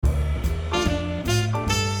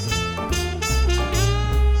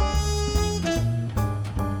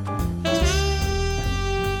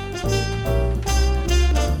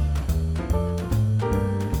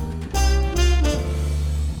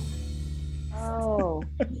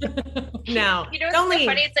No. You know what's Don't so leave.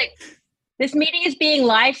 funny? It's like this meeting is being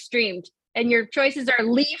live streamed, and your choices are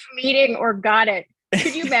leave meeting or got it.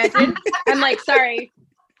 Could you imagine? I'm like, sorry.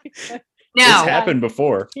 It's No. happened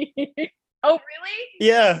before. Oh, really?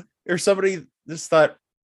 Yeah. Or somebody just thought,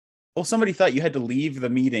 well, somebody thought you had to leave the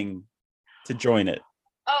meeting to join it.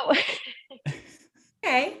 Oh,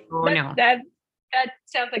 Okay. Oh, no. that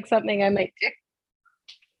sounds like something I might do.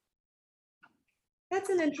 That's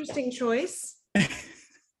an interesting choice.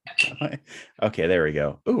 Okay, there we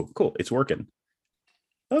go. Oh, cool. It's working.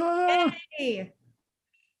 Ah. Hey.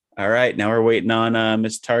 All right. Now we're waiting on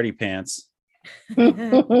Miss Tardy Pants.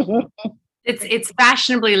 It's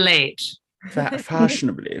fashionably late.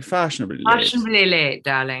 Fashionably late. Fashionably late,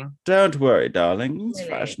 darling. Don't worry, darling. It's Late.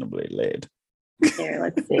 fashionably late. Here,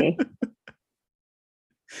 let's see.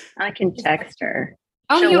 I can text her.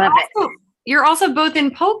 Oh, She'll love it. you're also both in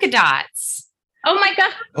polka dots. Oh my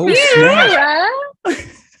god. Oh, snap. Sarah?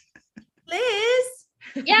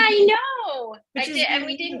 Liz. Yeah, I know. Which I is did, and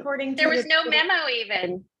we really didn't. according to There was the- no memo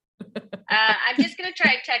even. I'm just gonna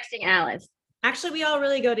try texting Alice. Actually, we all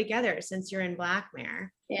really go together since you're in Blackmare.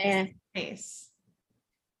 Yeah. Nice.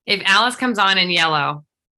 If Alice comes on in yellow,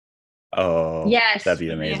 Oh, Yes. that'd be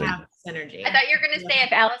We amazing. have synergy. I thought you were gonna say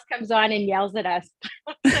if Alice comes on and yells at us.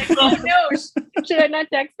 Like, oh no, should I not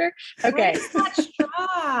text her? Okay. What is that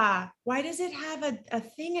straw? Why does it have a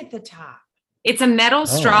thing at the top? it's a metal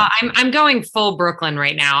straw. I'm going full Brooklyn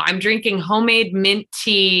right now. I'm drinking homemade mint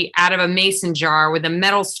tea out of a mason jar with a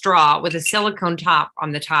metal straw with a silicone top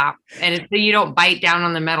on the top, and so you don't bite down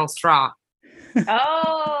on the metal straw.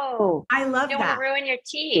 Oh, I love you don't want that. to ruin your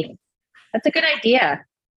tea. That's a good idea.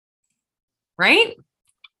 Right?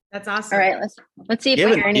 That's awesome. All right, let's see if You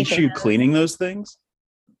we have hear an anything. issue cleaning those things?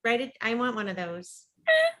 Write it. I want one of those.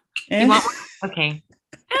 Eh. You want one? Okay.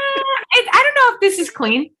 I don't know if this is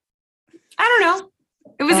clean. I don't know.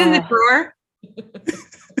 It was in the drawer.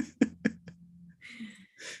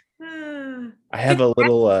 I have a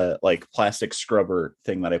little like plastic scrubber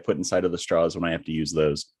thing that I put inside of the straws when I have to use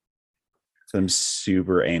those. So I'm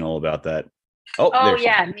super anal about that. Oh, Oh there she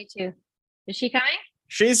yeah, is. me too. Is she coming?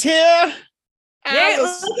 She's here. Yeah,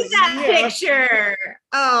 Alice look at is that here. picture.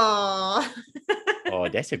 Oh, Oh,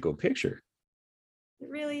 that's a good picture. it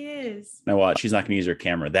really is. Now watch, she's not going to use her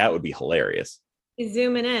camera. That would be hilarious. He's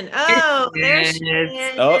zooming in. Oh, there she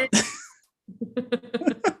is. Oh.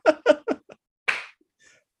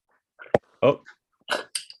 Oh.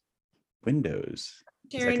 Windows. Is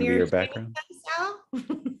that Sharing gonna be your background? Sal?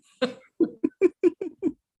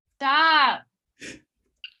 Stop.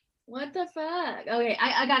 What the fuck? Okay,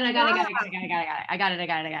 I got it.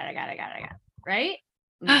 Right?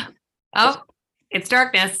 Oh, it's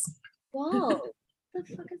darkness. Whoa. What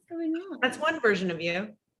the fuck is going on? That's one version of you.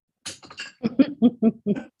 I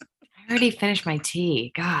already finished my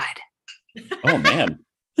tea. God. Oh man.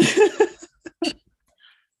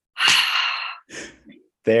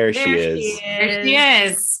 There she is. There she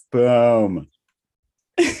is. Boom.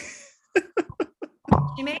 She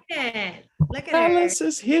made it. Look at her. Alice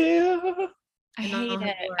is here. I And on hate her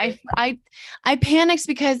it. board. I panicked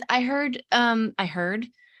because I heard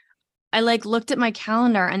I like looked at my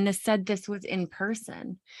calendar and this said this was in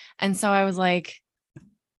person. And so I was like,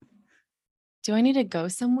 do I need to go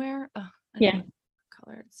somewhere? Oh, I don't Yeah. know what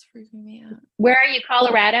color, it's freaking me out. Where are you,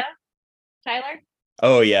 Colorado, Tyler?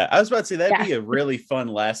 Oh yeah. I was about to say that'd Yeah. be a really fun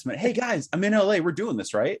last minute. Hey guys, I'm in LA. We're doing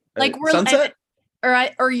this, right? Like we're Sunset?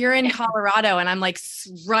 or you're in Colorado and I'm like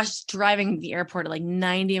rush driving the airport at like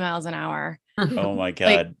 90 miles an hour, Oh my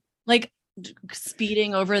god. like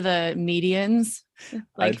speeding over the medians.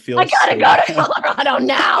 Like I'd feel I gotta so go to bad. Colorado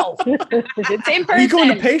now. It's in Are you going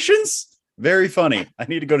to person. Patience? Very funny. I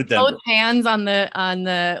need to go to Denver. both hands on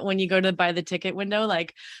the when you go to buy the ticket window,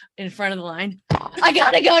 like in front of the line. I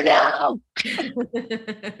gotta go now.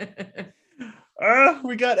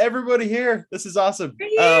 We got everybody here. This is awesome.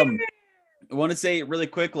 I want to say really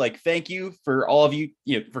quick, like, thank you for all of you,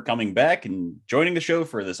 for coming back and joining the show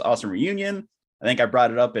for this awesome reunion. I think I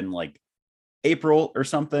brought it up in like April or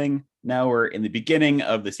something. Now we're in the beginning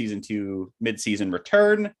of the season 2 mid-season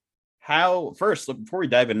return. Before we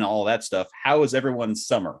dive into all that stuff, how was everyone's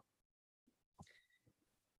summer?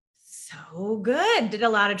 So good. Did a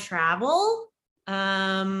lot of travel.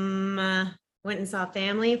 Went and saw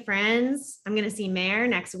family, friends. I'm gonna see Mare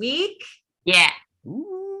next week. Yeah.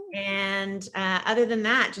 Ooh. And other than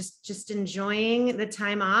that, just enjoying the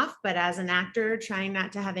time off, but as an actor, trying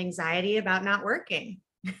not to have anxiety about not working.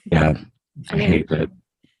 Yeah, I hate it.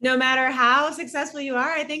 No matter how successful you are,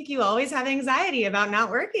 I think you always have anxiety about not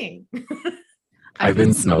working. I've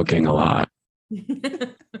been smoking a lot.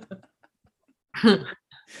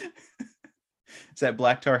 that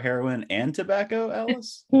black tar heroin and tobacco,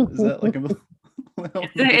 Alice? Is that like a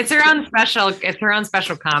It's her own special. It's her own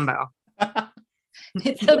special combo.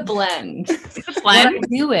 It's a blend. It's What I blend.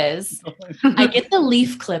 do is I get the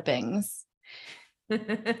leaf clippings.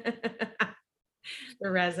 The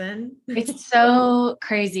resin. It's so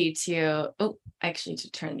crazy actually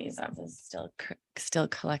to turn these off. This is still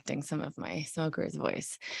collecting some of my smoker's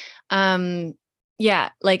voice. Yeah,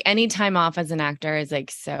 like any time off as an actor is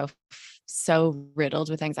like so riddled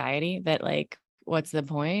with anxiety that like, what's the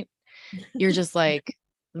point? You're just like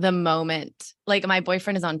the moment. Like my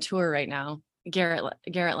boyfriend is on tour right now. Garrett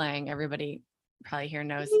Lang, everybody probably here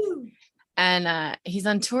knows. And he's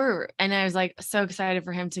on tour. And I was like so excited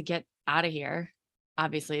for him to get out of here,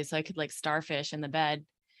 obviously, so I could like starfish in the bed.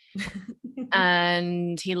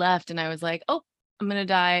 And he left, and I was like, oh, I'm gonna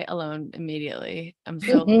die alone immediately. I'm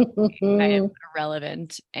so I am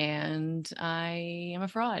irrelevant and I am a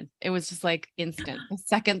fraud. It was just like instant. The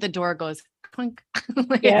second the door goes clunk.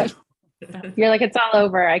 Like, Yeah. You're like, it's all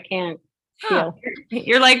over. I can't huh. feel.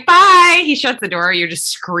 You're like, bye. He shuts the door. You're just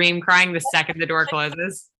scream crying the second the door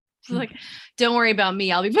closes. Like, don't worry about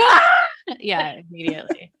me. I'll be yeah,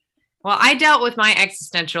 immediately. Well, I dealt with my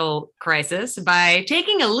existential crisis by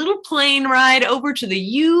taking a little plane ride over to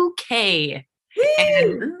the UK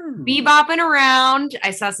and bebopping around.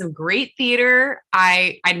 I saw some great theater.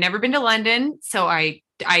 I'd never been to London, so I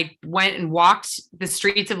went and walked the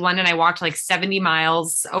streets of London. I walked like 70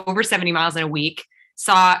 miles, over 70 miles in a week.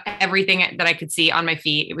 Saw everything that I could see on my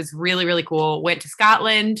feet. It was really, really cool. Went to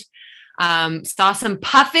Scotland, saw some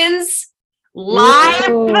puffins live.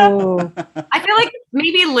 Ooh. I feel like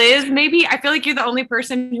maybe Liz, I feel like you're the only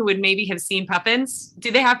person who would maybe have seen puffins.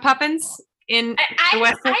 Do they have puffins in the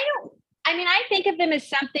West? I think of them as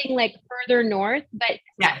something like further north, but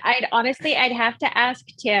Yeah. I'd have to ask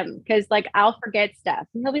Tim because like I'll forget stuff.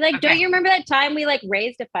 And he'll be like, Okay. don't you remember that time we like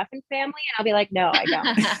raised a puffin family? And I'll be like, no, I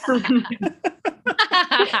don't.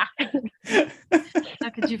 How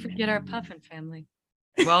could you forget our puffin family?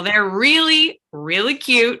 Well, they're really, really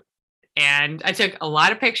cute. And I took a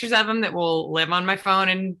lot of pictures of them that will live on my phone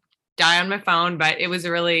and die on my phone, but it was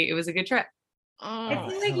a good trip. I Oh,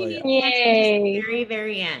 feel like you hell need yeah. to mention Yay. just the very,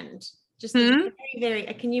 very end. Just Hmm? the very,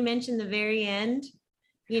 very. Can you mention the very end?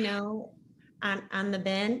 You know, on the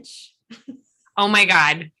bench. Oh my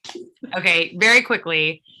God. Okay, very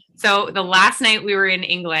quickly. So the last night we were in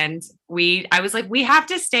England, I was like, we have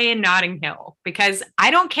to stay in Notting Hill because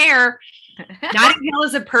I don't care. Notting Hill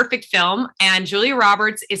is a perfect film, and Julia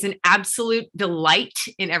Roberts is an absolute delight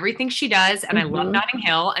in everything she does. And I love Mhm. Notting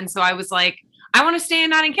Hill. And so I was like, I want to stay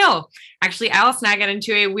in Notting Hill. Actually, Alice and I got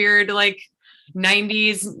into a weird, like,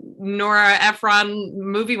 90s Nora Ephron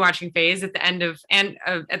movie watching phase at the end of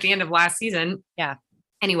last season. Yeah.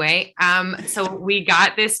 Anyway, so we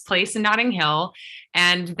got this place in Notting Hill,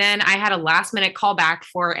 and then I had a last minute call back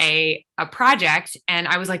for a project, and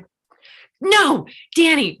I was like, no,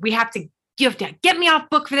 Danny, you have to get me off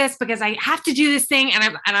book for this because I have to do this thing.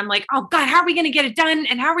 And I'm like, oh God, how are we going to get it done?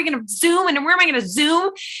 And how are we going to Zoom? And where am I going to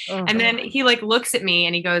Zoom? And then he like looks at me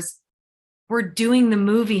and he goes, we're doing the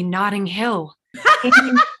movie Notting Hill.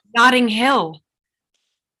 Notting Hill.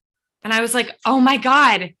 And I was like, oh my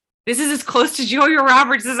God, this is as close to Julia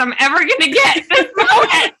Roberts as I'm ever going to get. This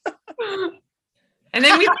moment. And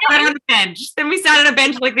then we sat on a bench. Then we sat on a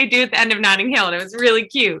bench like they do at the end of Notting Hill. And it was really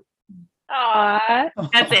cute. Aw.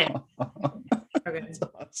 That's it. Okay. That's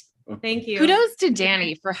awesome. Thank you. kudos to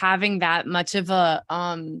Danny for having that much of a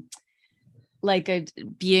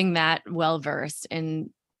being that well versed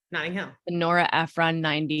in Notting Hill. the Nora Ephron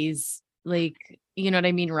 90s, like, you know what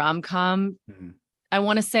I mean, rom-com. Mhm. I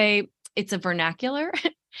want to say it's a vernacular,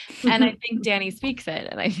 and I think Danny speaks it,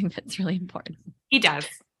 and I think that's really important. He does.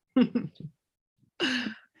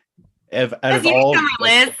 Out How's of your all, summer,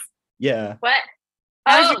 Liz? yeah. What?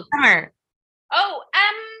 How's Oh, your summer?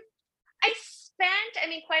 I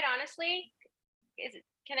spent, quite honestly,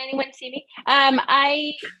 can anyone see me?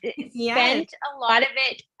 I Yes. spent a lot of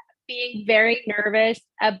it being very nervous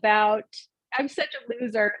about, I'm such a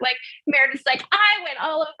loser. Like Meredith's like, I went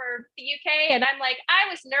all over the UK and I'm like, I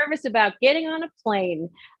was nervous about getting on a plane.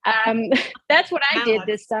 That's what I did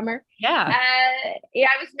this summer. Yeah. Yeah,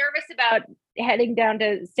 I was nervous about heading down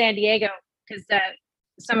to San Diego because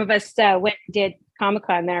some of us went and did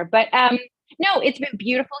Comic-Con there. But no, it's been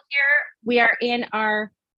beautiful here. We are in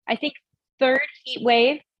our, I think, third heat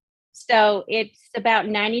wave. So it's about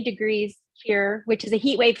 90 degrees here, which is a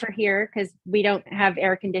heat wave for here because we don't have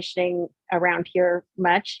air conditioning around here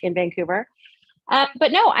much in Vancouver.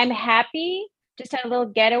 But no, I'm happy. Just had a little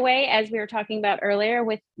getaway, as we were talking about earlier,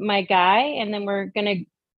 with my guy. And then we're going to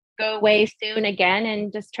go away soon again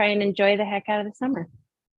and just try and enjoy the heck out of the summer.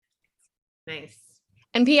 Nice.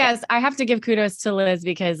 And P.S. I have to give kudos to Liz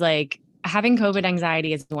because like having COVID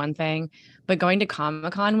anxiety is one thing, but going to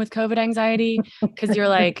Comic-Con with COVID anxiety, because you're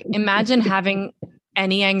like, imagine having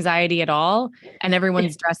any anxiety at all and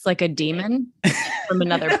everyone's dressed like a demon from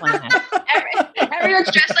another planet.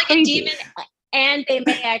 Everyone's dressed like a demon and they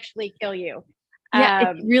may actually kill you.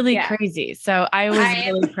 Yeah, it's really yeah. crazy. So I was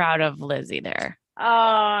really proud of Lizzie there.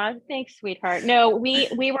 Oh, thanks, sweetheart. No,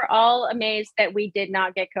 we were all amazed that we did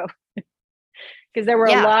not get COVID because there were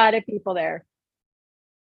a lot of people there.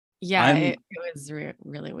 Yeah, it was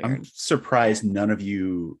really weird. I'm surprised none of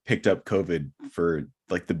you picked up COVID for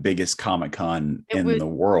like the biggest Comic-Con in the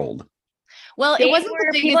world. Well, it wasn't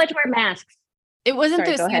the people had to wear masks. It wasn't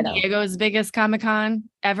San Diego's biggest Comic-Con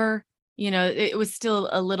ever. You know, it was still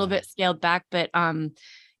a little bit scaled back, but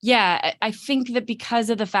yeah, I think that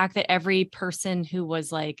because of the fact that every person who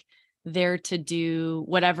was like there to do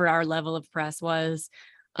whatever our level of press was,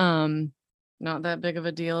 not that big of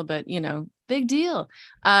a deal, but you know, big deal,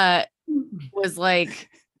 was like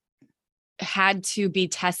had to be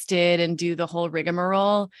tested and do the whole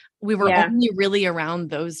rigmarole. We were only really around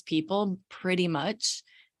those people pretty much.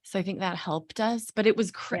 So I think that helped us, but it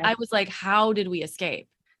was, I was like, how did we escape?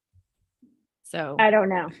 So I don't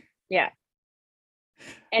know. Yeah.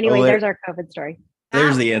 Anyway, there's our COVID story.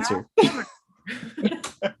 There's the answer.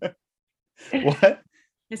 What?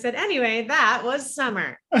 I said, anyway, that was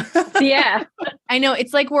summer. Yeah. I know.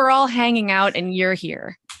 It's like we're all hanging out and you're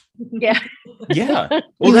here. Yeah. Yeah.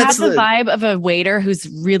 Well, that's the vibe of a waiter who's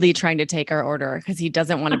really trying to take our order because he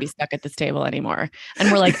doesn't want to be stuck at this table anymore. And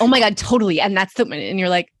we're like, oh my God, totally. And that's and you're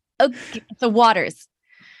like, okay, the waters.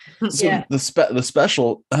 So the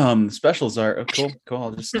specials are cool.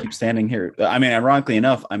 I'll just keep standing here. I mean, ironically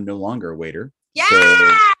enough, I'm no longer a waiter. Yeah.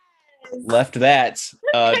 So left that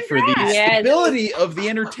for the stability of the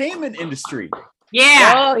entertainment industry.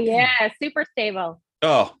 Yeah. Oh yeah, super stable.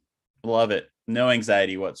 Oh, love it. No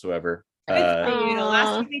anxiety whatsoever.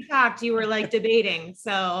 Last time we talked, you were like debating.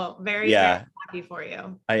 So very happy for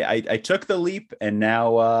you. I took the leap and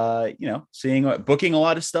now booking a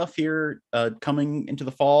lot of stuff here coming into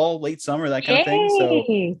the fall, late summer, that kind of thing. So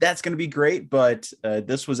that's going to be great. But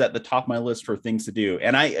this was at the top of my list for things to do.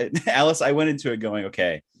 And Alice, I went into it going,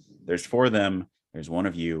 okay, there's 4 of them. There's one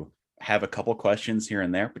of you. Have a couple questions here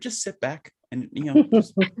and there, but just sit back and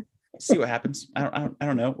just see what happens. I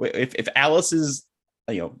don't know if Alice is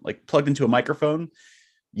like plugged into a microphone.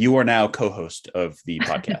 You are now co-host of the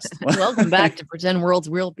podcast. Welcome back to Pretend World's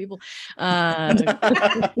Real People. Yeah,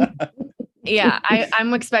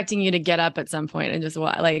 I'm expecting you to get up at some point and just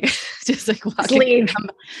walk in,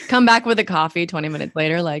 come back with a coffee 20 minutes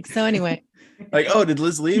later. Like, so anyway. Like, oh, did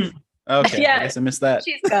Liz leave? Okay, I guess I missed that.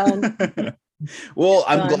 She's gone. Well,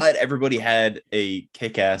 I'm glad everybody had a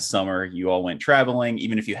kick-ass summer. You all went traveling.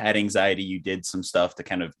 Even if you had anxiety, you did some stuff to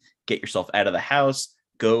kind of get yourself out of the house.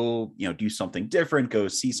 Go, do something different. Go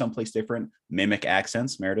see someplace different. Mimic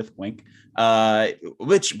accents. Meredith, wink.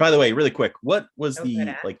 Which, by the way, really quick, what was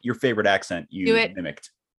your favorite accent you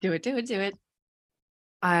mimicked? Do it.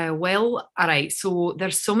 Well, all right. So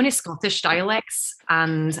there's so many Scottish dialects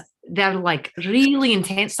and they're like really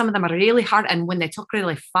intense. Some of them are really hard. And when they talk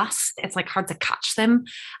really fast, it's like hard to catch them.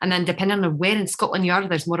 And then depending on where in Scotland you are,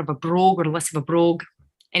 there's more of a brogue or less of a brogue.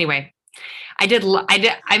 Anyway, I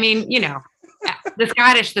mean,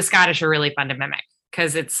 the Scottish are really fun to mimic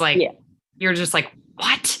because it's like, you're just like,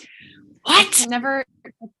 what? I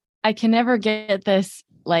can never get this,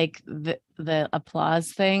 like the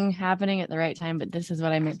applause thing happening at the right time, but this is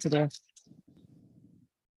what I meant to do.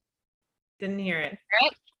 Didn't hear it.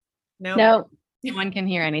 Right? No. No one can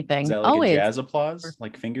hear anything. Is that like a jazz applause?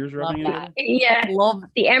 Like fingers rubbing together? Yeah. Love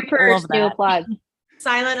the Emperor's new applause.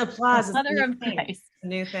 Silent applause is Another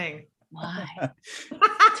new thing. Why?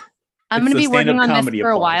 I'm going to be working on this for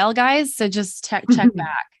a while, guys. So just check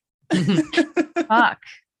back. Fuck.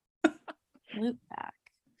 Loop back.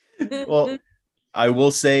 Well, I will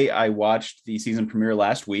say I watched the season premiere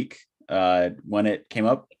last week when it came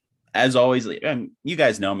up. As always, you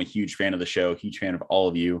guys know I'm a huge fan of the show, huge fan of all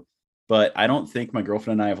of you. But I don't think my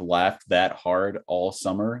girlfriend and I have laughed that hard all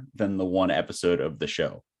summer than the one episode of the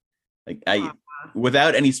show. Like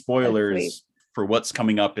without any spoilers for what's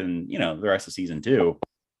coming up in, the rest of season 2.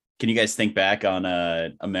 Can you guys think back on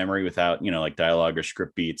a memory without, like dialogue or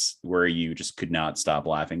script beats where you just could not stop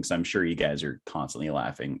laughing? Because I'm sure you guys are constantly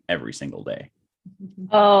laughing every single day.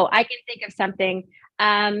 Oh, I can think of something.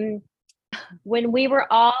 When we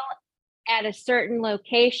were all at a certain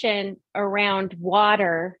location around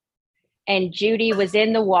water and Judy was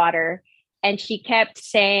in the water and she kept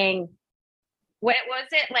saying, what was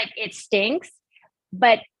it? Like, it stinks.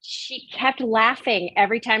 But she kept laughing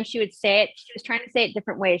every time she would say it. She was trying to say it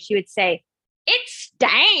different ways. She would say, "It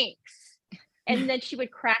stinks." And then she would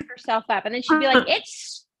crack herself up. And then she'd be like, "It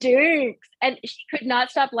stinks." And she could not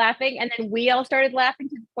stop laughing. And then we all started laughing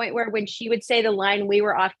to the point where when she would say the line, we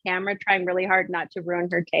were off camera trying really hard not to ruin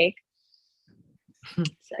her take.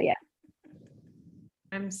 So yeah.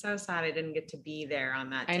 I'm so sad I didn't get to be there on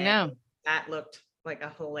that day. I know. That looked like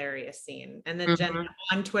a hilarious scene. And then Jen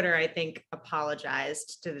on Twitter, I think,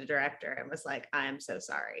 apologized to the director and was like, "I am so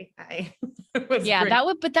sorry." Yeah, that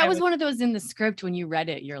was was- one of those in the script when you read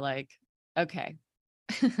it, you're like, okay,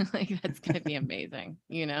 like that's gonna be amazing,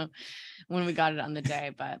 when we got it on the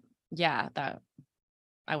day. But yeah, that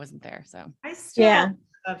I wasn't there, so I still Yeah. have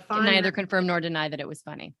a can fond neither confirm nor deny that it was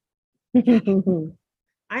funny.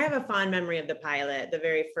 I have a fond memory of the pilot, the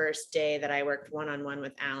very first day that I worked one-on-one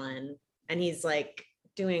with Alan, and he's like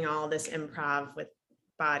doing all this improv with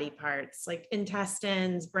body parts, like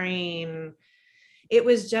intestines, brain. It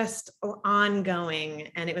was just ongoing.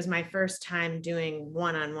 And it was my first time doing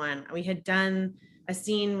one-on-one. We had done a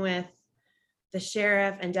scene with the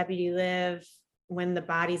sheriff and Deputy Liv when the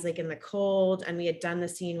body's like in the cold. And we had done the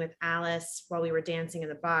scene with Alice while we were dancing in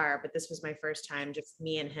the bar, but this was my first time, just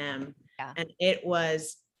me and him. Yeah. And it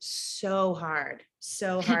was so hard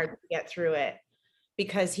to get through it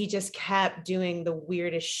because he just kept doing the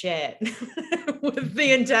weirdest shit with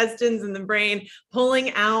the intestines and the brain,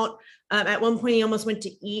 pulling out. At one point, he almost went to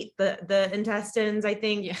eat the intestines, I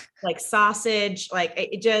think, Yeah. like sausage. Like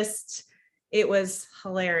it was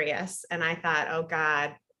hilarious. And I thought, oh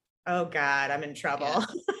God, I'm in trouble.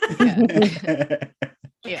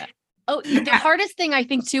 Yeah. Oh, the hardest thing I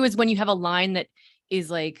think too is when you have a line that is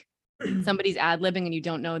like somebody's ad-libbing and you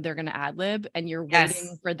don't know they're going to ad-lib and you're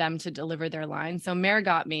waiting for them to deliver their line. So Mare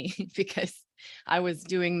got me because I was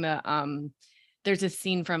doing there's a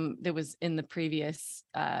scene that was in the previous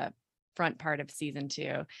front part of season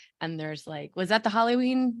 2. And there's like, was that the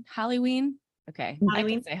Halloween? Okay. I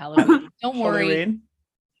Halloween? can say Halloween. Don't worry. Halloween.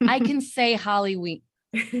 I can say Halloween.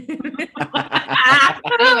 Anyway,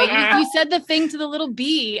 Anyway, you said the thing to the little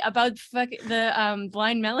bee about the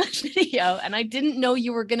Blind Melon video, and I didn't know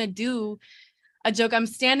you were gonna do a joke. I'm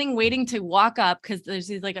standing waiting to walk up because there's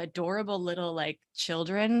these like adorable little like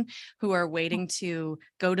children who are waiting to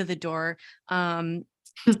go to the door.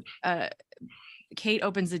 Kate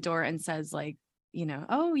opens the door and says like,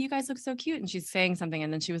 "Oh, you guys look so cute," and she's saying something,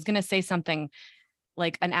 and then she was gonna say something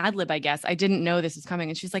like an ad lib, I guess. I didn't know this was coming,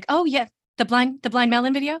 and she's like, "Oh yeah, the blind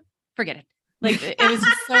melon video, forget it." Like it was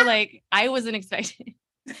just so like I wasn't expecting,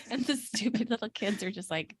 and the stupid little kids are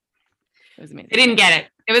just like, it was amazing. They didn't get it.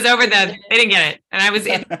 It was over they didn't get it. And I was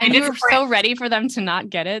And you were so ready for them to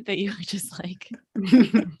not get it that you were just like,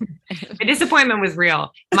 the disappointment was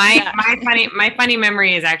real. My funny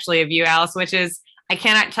memory is actually of you, Alice, which is I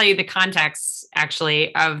cannot tell you the context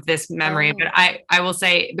actually of this memory, but I will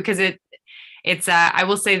say because it's I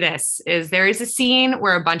will say this is there is a scene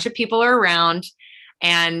where a bunch of people are around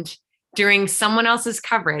and during someone else's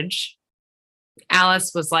coverage,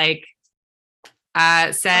 Alice was like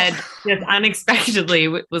said just unexpectedly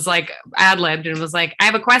was like ad-libbed and was like, "I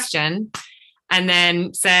have a question," and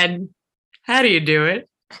then said, "How do you do it?"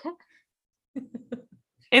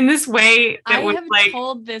 In this way that I was have like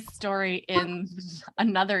told this story in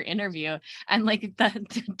another interview and like that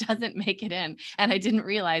doesn't make it in. And I didn't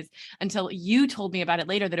realize until you told me about it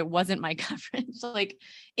later that it wasn't my coverage. So like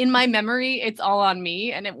in my memory, it's all on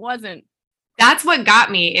me and it wasn't. that's what got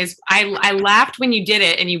me is I laughed when you did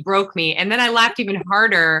it and you broke me. And then I laughed even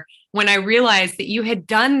harder when I realized that you had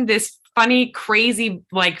done this funny, crazy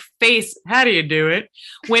like face. How do you do it?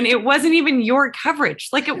 When it wasn't even your coverage.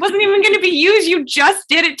 Like it wasn't even going to be used. You just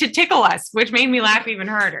did it to tickle us, which made me laugh even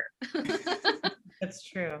harder. That's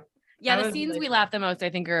true. Yeah, That the was scenes really we fun. laugh the most, I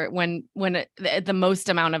think, are when the most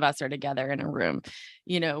amount of us are together in a room.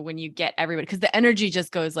 When you get everybody, because the energy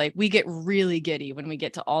just goes like we get really giddy when we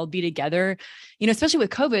get to all be together. Especially with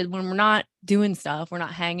COVID, when we're not doing stuff, we're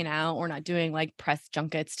not hanging out, we're not doing like press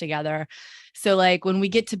junkets together. So like when we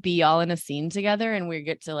get to be all in a scene together and we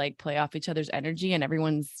get to like play off each other's energy and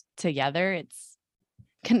everyone's together,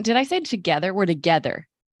 did I say together? We're together.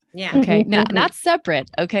 Yeah. Okay, not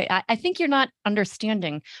separate. Okay, I think you're not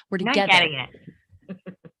understanding. We're Not together. getting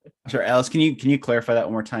it. Sorry, Alice, can you clarify that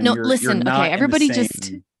one more time? No, You're listen. not Okay, in the everybody, same-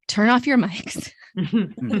 just turn off your mics.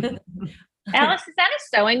 Alice, is that a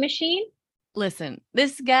sewing machine? Listen,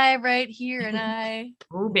 this guy right here and I.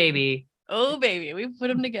 Oh, baby. Oh, baby, we put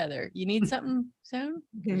them together. You need something soon?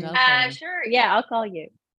 Sure. Yeah, I'll call you.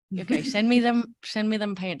 Okay, send me them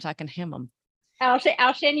paints. I can hem them.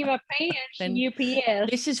 I'll send you my pants. Then- UPS.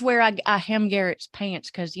 This is where I hem Garrett's pants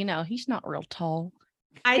because he's not real tall.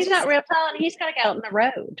 He's not real tall, and he's got to go out on the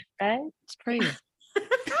road, right? It's true. Go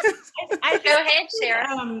ahead, Sarah.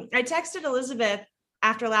 I texted Elizabeth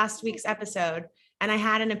after last week's episode, and I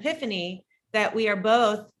had an epiphany that we are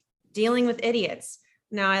both dealing with idiots.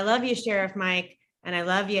 Now, I love you, Sheriff Mike, and I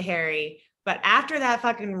love you, Harry. But after that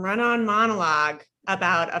fucking run-on monologue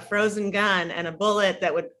about a frozen gun and a bullet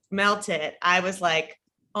that would melt it, I was like,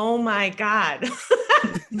 oh my God.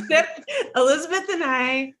 Elizabeth and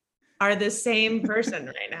I are the same person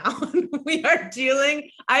right now. We are dealing.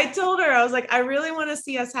 I told her, I was like, I really want to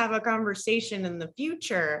see us have a conversation in the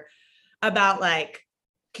future about like,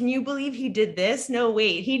 can you believe he did this? No,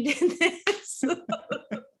 wait, he did this.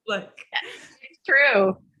 Like, It's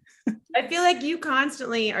true. I feel like you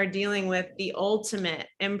constantly are dealing with the ultimate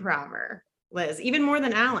improver, Liz, even more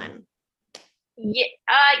than Alan. Yeah.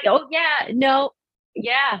 Oh, yeah. No.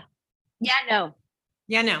 Yeah. Yeah. No.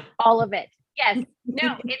 Yeah, no. All of it. Yes.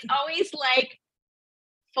 No. It's always like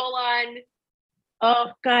full on.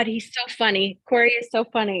 Oh God, he's so funny. Corey is so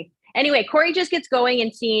funny. Anyway, Corey just gets going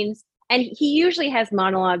in scenes, and he usually has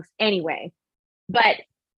monologues anyway, but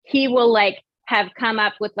he will like have come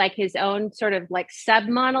up with like his own sort of like sub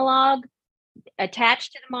monologue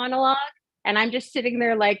attached to the monologue. And I'm just sitting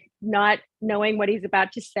there like not knowing what he's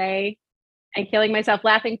about to say and killing myself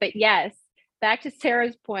laughing. But yes, back to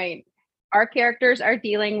Sarah's point, our characters are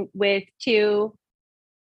dealing with two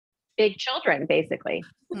big children, basically.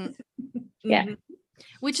 Yeah. Mhm.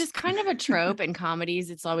 Which is kind of a trope in comedies.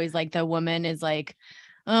 It's always like the woman is like,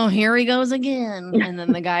 oh, here he goes again. And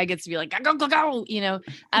then the guy gets to be like, go, go, go, And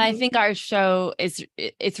I think our show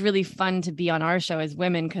it's really fun to be on our show as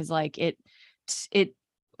women because like it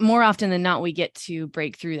more often than not, we get to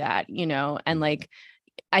break through that, and like,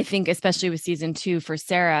 I think especially with season 2 for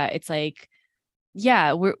Sarah, it's like,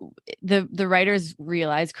 yeah, we're the writers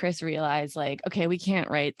Chris realized like, okay, we can't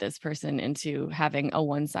write this person into having a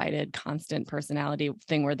one-sided constant personality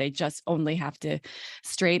thing where they just only have to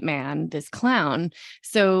straight man this clown.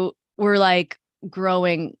 So we're like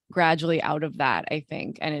growing gradually out of that, I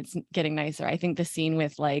think, and it's getting nicer. I think the scene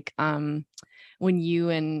with like when you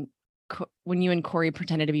and Corey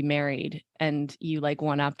pretended to be married and you like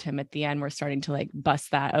one-upped him at the end, we're starting to like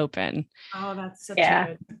bust that open. Oh, that's such Yeah. a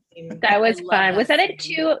good scene. That was I love fun. that Was that in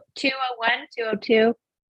scene. 201, 202?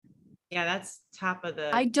 Yeah, that's top of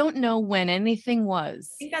the. I don't know when anything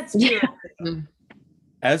was. think that's true.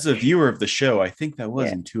 As a viewer of the show, I think that was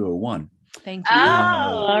Yeah. in 201. Thank Oh, you.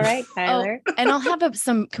 all right, Tyler. And I'll have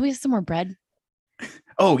can we have some more bread?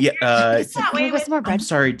 Oh yeah. That Can way we have with- some more I'm bread?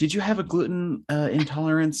 sorry. Did you have a gluten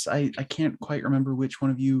intolerance? I can't quite remember which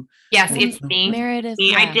one of you. Yes, Oh, it's no. me. Meredith.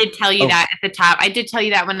 Me. I yeah. did tell you Oh. that at the top. I did tell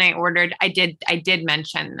you that when I ordered. I did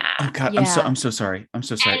mention that. Oh God, Yeah. I'm so sorry. I'm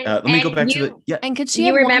so sorry. And- Let me go and back to the you- yeah. And could she You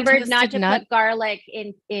have one remembered not toasted to nut? put garlic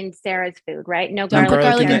in Sarah's food, right? No Don't garlic. put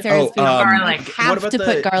garlic in the- Sarah's food. Garlic. You what have about to the,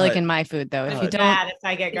 put garlic in my food though. If you It's don't, bad if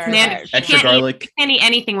I get It's garlic. mandatory. extra can't eat- garlic? You can't eat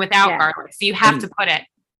anything without Yeah. garlic, so you have And- to put it.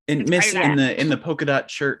 And It's Miss right in the polka dot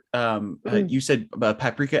shirt, Mm. you said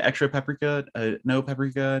paprika, extra paprika, no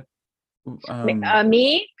paprika.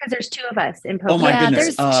 Me? Because there's two of us in Oh my Yeah,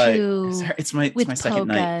 goodness! there's two Sorry, it's my with second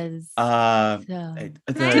night. polkas. So,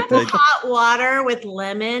 Can I have hot water with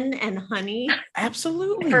lemon and honey?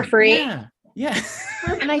 absolutely For free? Yeah, yeah.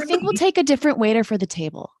 And I think we'll take a different waiter for the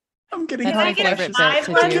table. I'm getting That's Can I my get a favorite five bit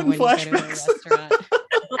to lemon do when you go to a flashbacks? restaurant.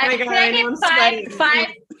 Oh my God, Can I I know I'm get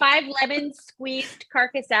sweating. five lemons squeezed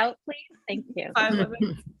carcass out, please? Thank you. 5 lemons. I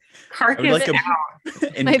would Carcass like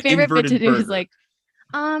out. an My favorite bit to inverted do is burger. like,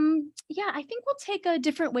 yeah, I think we'll take a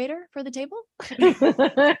different waiter for the table.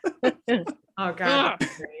 Oh God.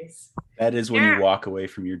 that's nice. That is when Sarah- you walk away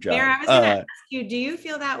from your job. Sarah, I was gonna ask you, do you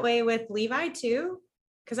feel that way with Levi too?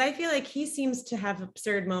 Because I feel like he seems to have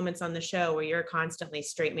absurd moments on the show where you're constantly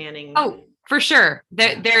straight manning. Oh, for sure.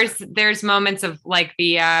 There's moments of like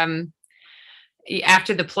the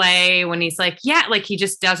after the play when he's like, yeah, like he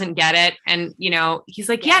just doesn't get it. And he's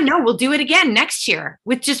like, yeah, no, we'll do it again next year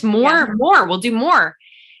with just more, we'll do more.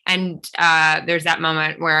 And there's that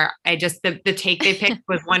moment where I just the take they picked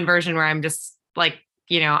was one version where I'm just like,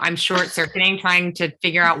 I'm short circuiting, trying to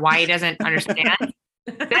figure out why he doesn't understand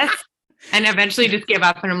this. And eventually just give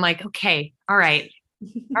up. And I'm like, okay, all right,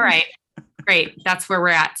 great. That's where we're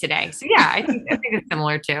at today. So yeah, I think it's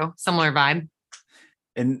similar too. Similar vibe.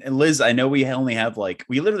 And Liz, I know we only have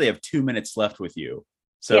we literally have 2 minutes left with you.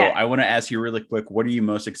 So Yeah. I want to ask you really quick, what are you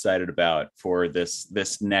most excited about for this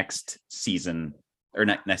next season or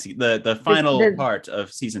next the final part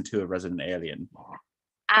of season 2 of Resident Alien?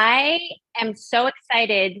 I am so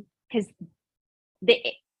excited because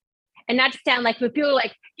and not to sound like, but people are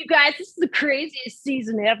like, you guys, this is the craziest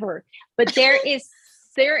season ever. But there is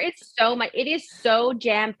so much, it is so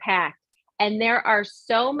jam-packed. And there are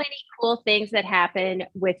so many cool things that happen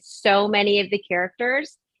with so many of the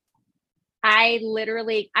characters. I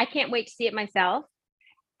can't wait to see it myself.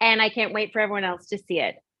 And I can't wait for everyone else to see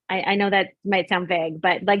it. I know that might sound vague,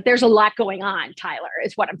 but like there's a lot going on, Tyler,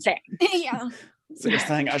 is what I'm saying. Yeah. So you're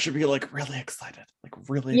saying I should be like really excited,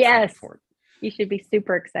 Yes. for it. You should be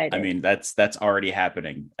super excited. I mean, that's already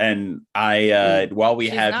happening. And I while we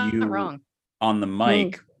She's have not you wrong. on the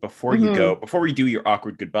mic, before you go, before we do your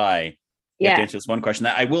awkward goodbye, you have to answer this one question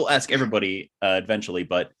that I will ask everybody eventually,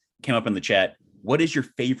 but came up in the chat. What is your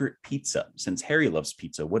favorite pizza? Since Harry loves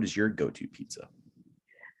pizza, what is your go-to pizza?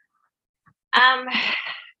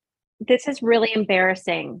 This is really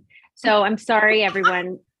embarrassing. So I'm sorry,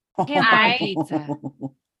 everyone. Pizza.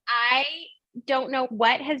 I don't know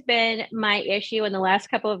what has been my issue in the last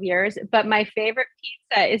couple of years, but my favorite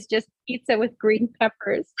pizza is just pizza with green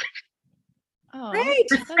peppers. Oh, Great.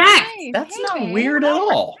 that's Respect. nice. That's Hey, not babe. weird at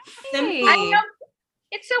all. Simply. I know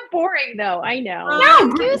it's so boring, though. I know. No,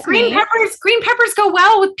 Excuse green me. peppers. Green peppers go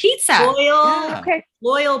well with pizza. Loyal, Okay.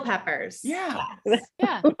 loyal peppers. Yeah.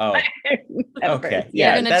 Yeah. Oh, okay.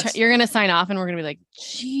 Yeah. Yeah, You're gonna sign off, and we're gonna be like,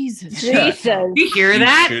 Jesus. Jesus. You hear you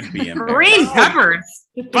that? should be Green embarrassed. peppers.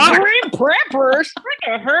 Fuck. Green peppers. What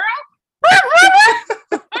the hell?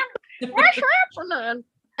 What's happening?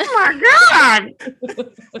 Oh my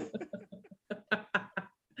god.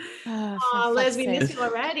 Oh, Liz, we missed you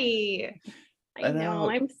already. I I know. know.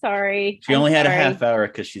 I'm sorry. She I'm only had a sorry. half hour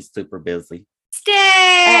because she's super busy. Stay.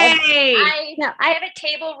 I know. I have a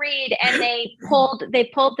table read, and they pulled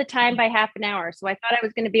the time by half an hour. So I thought I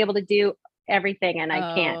was going to be able to do everything, and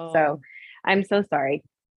I can't. Oh. So I'm so sorry.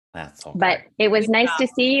 That's okay. But it was nice to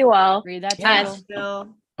see you all. Read that Yes. table.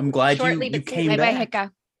 Bill. I'm glad Shortly you but came Bye bye, back.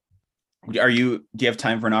 Hicka. Do you have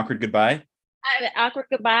time for an awkward goodbye? Awkward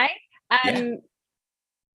goodbye. Yeah.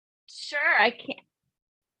 Sure. I can't.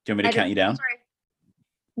 Do you want me to count you down? Sorry.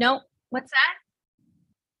 No. What's that?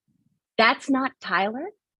 That's not Tyler.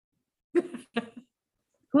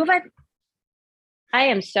 Who have I? I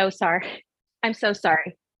am so sorry. I'm so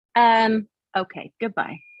sorry. Okay.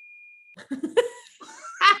 Goodbye.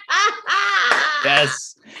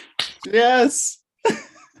 Yes. Yes.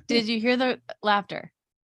 Did you hear the laughter?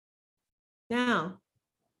 No.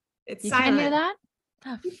 It's You silent. can't hear that?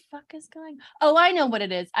 The fuck is going? Oh, I know what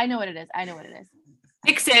it is. I know what it is.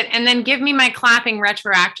 Fix it and then give me my clapping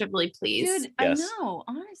retroactively, please. Dude, Yes. I know,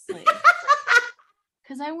 honestly.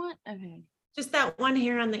 Because I want. Okay. Just that one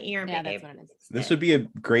hair on the ear, Yeah, babe. that's what it is. This would be a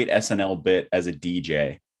great SNL bit as a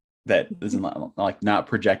DJ that is not, like not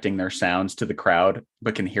projecting their sounds to the crowd,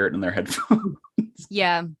 but can hear it in their headphones.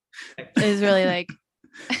 Yeah. It was really like,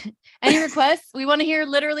 any requests? We want to hear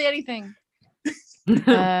literally anything. All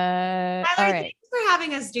Tyler, right. thanks for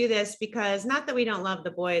having us do this, because not that we don't love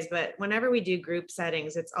the boys, but whenever we do group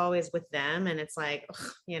settings, it's always with them. And it's like,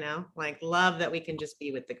 ugh, like love that we can just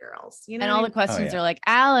be with the girls, And all the questions yeah. are like,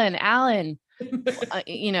 Alan,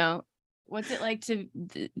 what's it like to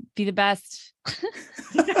be the best?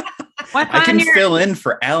 What's I can on your, fill in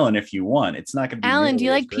for Alan if you want. It's not going to be. Alan, do you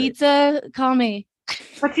nearly like as great. pizza? Call me.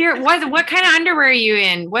 what kind of underwear are you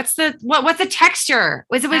in? What's the texture?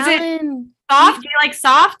 Was it Alan, soft? Do you like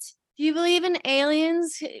soft? do you believe in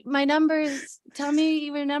aliens? My numbers. Tell me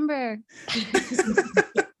your number.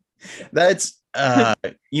 That's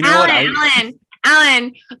you know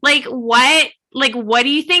Alan, like what do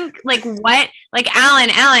you think,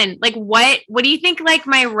 Alan, what do you think like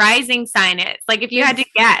my rising sign is? Like if you had to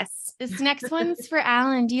guess. This next one's for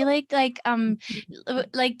Alan. Do you like do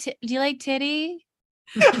you like titty?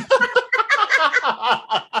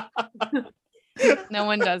 No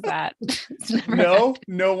one does that. It's never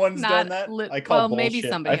no one's done Not that. li- I call well, maybe bullshit.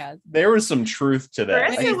 somebody has. There was some truth to that.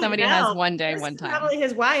 Marissa Maybe would somebody know. has one day, Marissa one time. Probably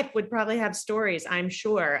his wife would probably have stories, I'm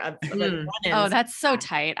sure. Of Hmm. run-ins. Oh, that's so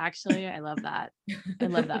tight. Actually, I love that. I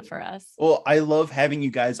love that for us. Well, I love having you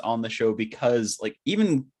guys on the show because, like,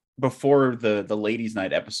 even before the ladies'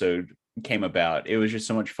 night episode came about, it was just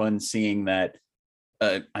so much fun seeing that.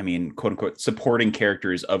 I mean, quote unquote, supporting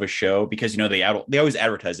characters of a show, because they always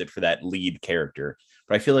advertise it for that lead character.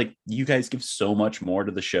 But I feel like you guys give so much more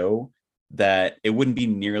to the show that it wouldn't be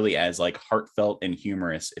nearly as like heartfelt and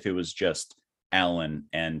humorous if it was just Alan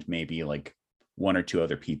and maybe like one or two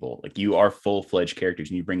other people. Like, you are full-fledged characters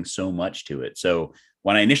and you bring so much to it. So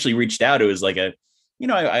when I initially reached out, it was like I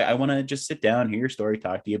want to just sit down, hear your story,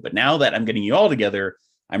 talk to you. But now that I'm getting you all together,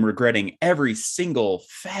 I'm regretting every single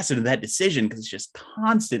facet of that decision, because it's just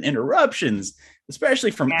constant interruptions, especially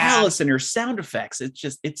from Alice and her sound effects.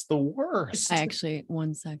 It's the worst. I actually,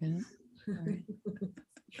 1 second. Sorry.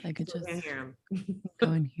 I could People just can't hear 'em.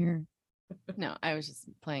 go in here. No, I was just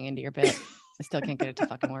playing into your bit. I still can't get it to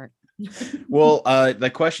fucking work. Well,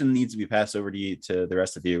 the question needs to be passed over to you, to the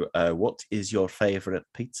rest of you. What is your favorite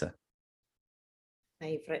pizza?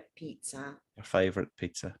 Favorite pizza. Your favorite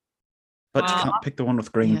pizza? But you Well, can't pick the one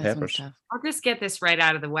with green Yeah, some peppers. stuff. I'll just get this right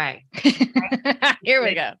out of the way, Here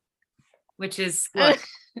we go. which is look,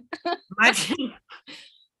 much,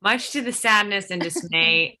 much to the sadness and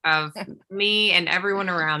dismay of me and everyone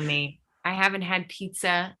around me. I haven't had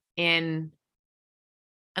pizza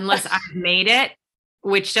unless I've made it,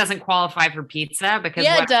 which doesn't qualify for pizza because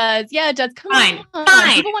Yeah, what it does. Yeah, it does. Come Fine, on.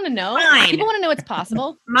 fine, People want to know. fine. People want to know it's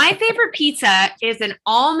possible. my favorite pizza is an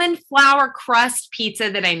almond flour crust pizza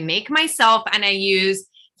that I make myself, and I use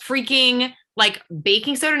freaking like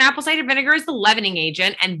baking soda and apple cider vinegar as the leavening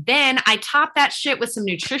agent. And then I top that shit with some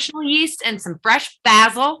nutritional yeast and some fresh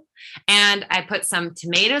basil. And I put some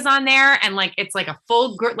tomatoes on there, and like it's like a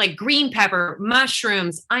full like green pepper,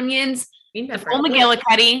 mushrooms, onions, Green the pepper. full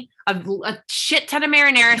McGillicuddy, a shit ton of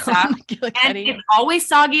marinara sauce, and McGillicuddy. it's always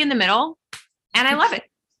soggy in the middle, and I love it.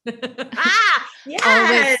 Ah, Always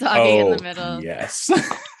yes. soggy in the middle. Yes.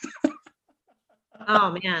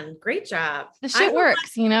 Oh man, great job. The I shit don't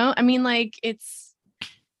works, you know? I mean, like it's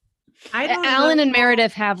I don't Alan know. and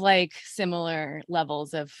Meredith have like similar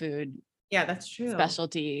levels of food Yeah, that's true.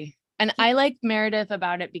 specialty. And I like Meredith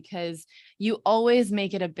about it because you always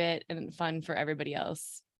make it a bit and fun for everybody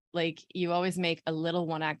else. Like you always make a little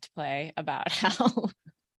one act play about how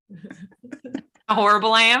How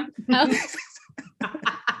horrible I am.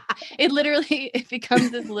 it literally it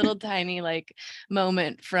becomes this little tiny like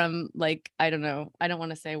moment from like I don't know, I don't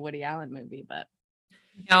want to say Woody Allen movie, but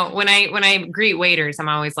When I greet waiters, I'm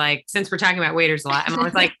always like, since we're talking about waiters a lot, I'm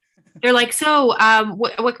always like, they're like, so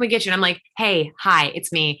what can we get you? And I'm like, hey, hi,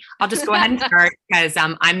 it's me. I'll just go ahead and start because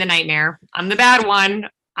I'm the nightmare. I'm the bad one.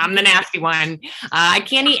 I'm the nasty one. I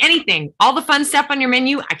can't eat anything. All the fun stuff on your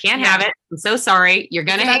menu, I can't have it. I'm so sorry. You're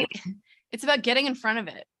gonna hate it. it's about getting in front of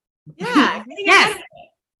it. Yeah. Yes.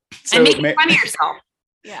 So, And making fun of yourself.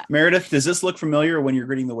 Meredith, does this look familiar when you're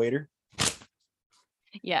greeting the waiter?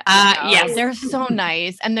 Yeah. Yes. They're so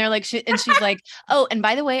nice. And they're like, and she's like, oh, and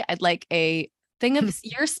by the way, I'd like a thing of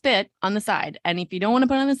your spit on the side. And if you don't want to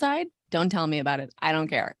put it on the side, don't tell me about it. I don't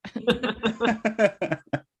care. If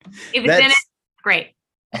it's in it, That's- great.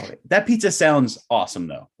 That pizza sounds awesome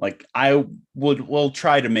though. Like I will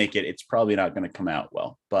try to make it. It's probably not going to come out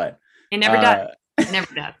well, but It never does. It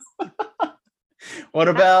never does. What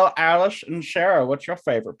about Alice and Sarah? What's your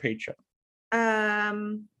favorite pizza?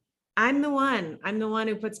 I'm the one. I'm the one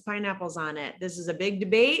who puts pineapples on it. This is a big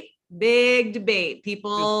debate. Big debate.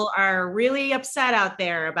 People are really upset out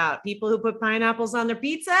there about people who put pineapples on their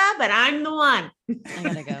pizza, but I'm the one. I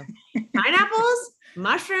gotta go. Pineapples,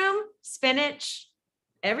 mushroom, spinach,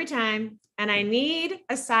 every time. And I need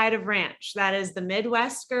a side of ranch. That is the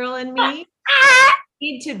Midwest girl in me.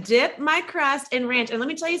 Need to dip my crust in ranch. And let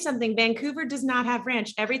me tell you something, Vancouver does not have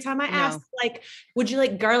ranch. Every time I ask, like, would you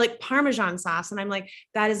like garlic Parmesan sauce? And I'm like,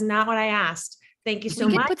 that is not what I asked. Thank you so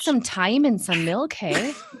We could much. put some thyme in some milk,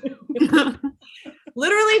 hey?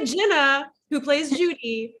 Literally, Jenna, who plays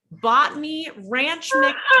Judy, bought me ranch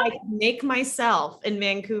mix I could make myself in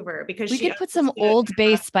Vancouver because We she could put some understood. Old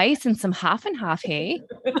Bay spice and some half and half, hey?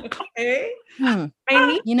 Okay. Hmm. I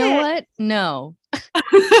need You know it. what? No.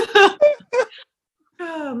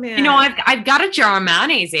 Oh man. You know, I've got a jar of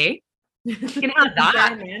mayonnaise. Eh? You can have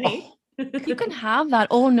that. Manny. You can have that.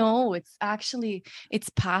 Oh no, it's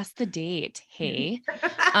past the date. Hey.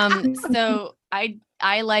 So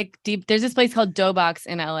I like deep. There's this place called Doughbox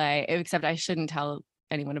in LA, except I shouldn't tell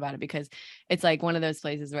anyone about it because it's like one of those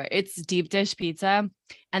places where it's deep dish pizza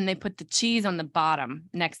and they put the cheese on the bottom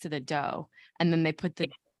next to the dough and then they put the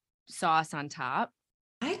sauce on top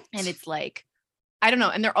What? and it's like I don't know,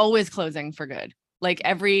 and they're always closing for good. Like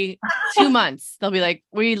every 2 months they'll be like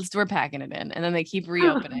we're packing it in and then they keep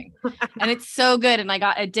reopening and it's so good. And I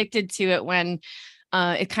got addicted to it when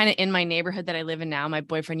it kind of in my neighborhood that I live in now. My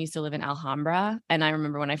boyfriend used to live in Alhambra. And I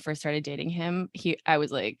remember when I first started dating him, I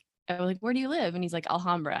was like, where do you live? And he's like,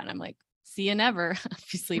 Alhambra. And I'm like, see you never.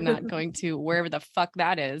 Obviously not going to wherever the fuck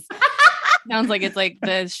that is. Sounds like it's like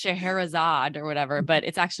the Scheherazade or whatever, but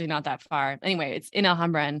it's actually not that far. Anyway, it's in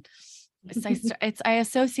Alhambra. And I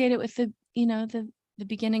associate it with the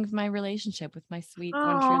beginning of my relationship with my sweet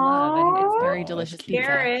one true love. And it's very delicious pizza.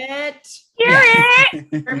 Garrett. Garrett!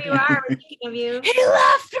 Wherever you are, we're thinking of you. He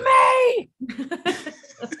left me.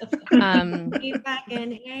 Be back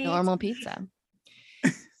in hate. Normal pizza.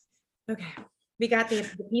 Okay. We got the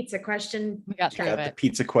pizza question. We got through Got the it.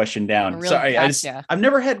 pizza question down. We're real Sorry, gotcha. I've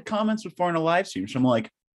never had comments before in a live stream. So I'm like,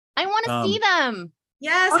 I want to see them.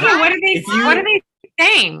 Yes. Okay, hi. what are they? If you- What are they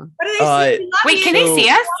saying? What do they say? Wait, can they So- see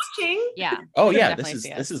us? Watching. Yeah. Oh You can yeah, definitely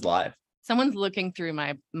see us. this is live. Someone's looking through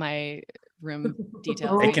my room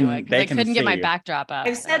details. They right can- now, 'cause they I can couldn't get my see. backdrop up.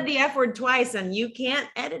 I've so. said the F word twice and you can't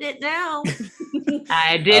edit it now.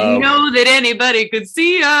 I didn't know that anybody could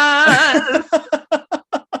see us.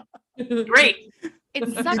 Great.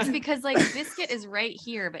 It sucks because like Biscuit is right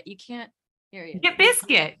here, but you can't. Here he is. Get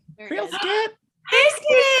Biscuit. There he Real is. skit.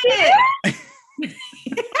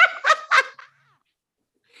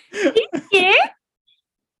 Yeah.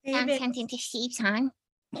 I'm David, tempted to sheep on.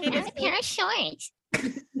 David, That's a pair of shorts.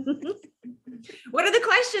 what are the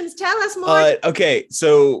questions? Tell us more. Okay,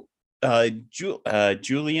 so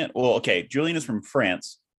Julian. Well, okay, Julian is from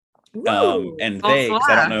France. Woo. And they, 'cause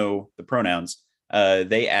I Bonsoir. don't know the pronouns,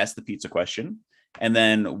 they asked the pizza question. And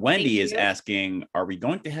then Wendy is you. asking, are we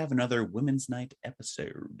going to have another Women's Night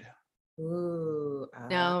episode? Ooh,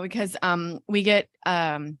 No, because we get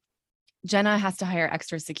Jenna has to hire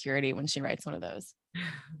extra security when she writes one of those.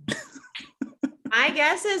 my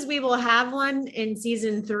guess is we will have one in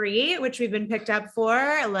season 3, which we've been picked up for.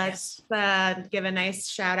 Let's give a nice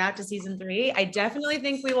shout out to season 3. I definitely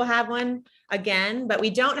think we will have one again, but we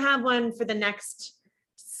don't have one for the next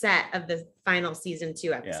set of the final season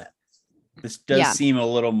 2 episode. This does Yeah. seem a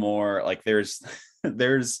little more like there's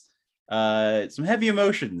some heavy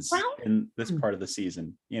emotions Well- in this part of the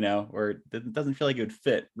season, or it doesn't feel like it would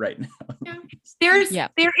fit right now. There's Yeah.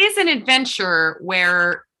 there is an adventure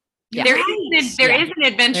where Yeah. there is Yeah. an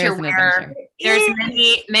adventure There's an where adventure. there's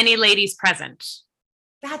Yes. many ladies present.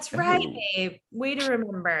 That's right, Ooh. babe. Way to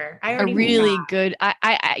remember. I A already really forgot. good.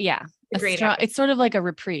 Yeah. A great strong, episode. it's sort of like a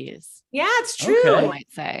reprise, Yeah, it's true. Okay. I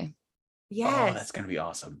might say. Oh, that's Yes. gonna be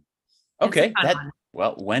awesome. It's a Okay, fun one.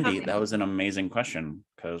 well, Wendy, Okay. that was an amazing question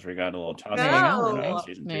because we got a little toss. There you go.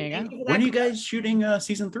 Season There you 3. go. Thank you for When that are you guys shooting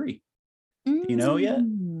season 3? you know yet?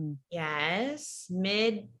 Yes,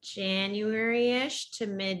 mid-January-ish to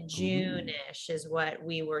mid-June-ish is what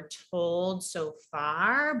we were told so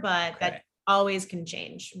far, but Okay. that always can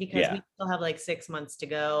change because Yeah. we still have like 6 months to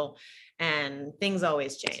go and things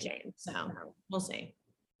always change. So we'll see.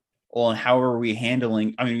 Well, and how are we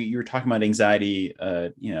handling? I mean, you were talking about anxiety,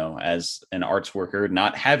 as an arts worker,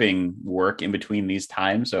 not having work in between these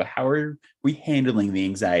times. So how are we handling the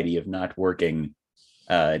anxiety of not working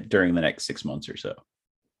during the next 6 months or so?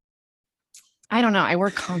 I don't know. I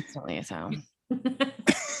work constantly, so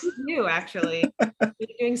You actually you're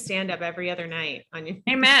doing stand up every other night on your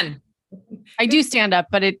Amen. I do stand up,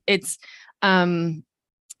 but it's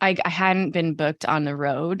I hadn't been booked on the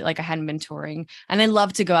road, like I hadn't been touring, and I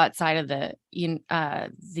love to go outside of the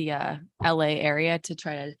LA area to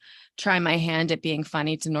try my hand at being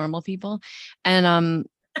funny to normal people, and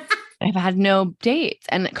I've had no dates,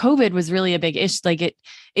 and COVID was really a big issue. Like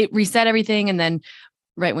it reset everything, and then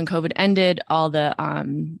right when COVID ended, all the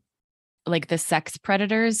like the sex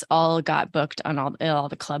predators all got booked on all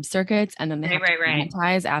the club circuits, and then they have to Right.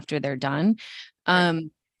 monetize after they're done.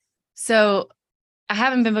 So I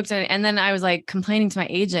haven't been booked on, and then I was like complaining to my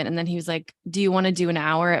agent, and then he was like, "Do you want to do an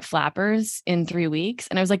hour at Flappers in 3 weeks?"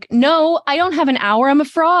 And I was like, "No, I don't have an hour. I'm a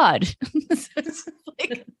fraud." So it's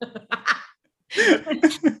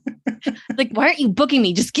like, why aren't you booking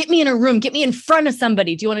me? Just get me in a room, get me in front of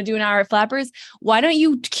somebody. Do you want to do an hour at Flappers? Why don't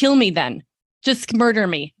you kill me then? Just murder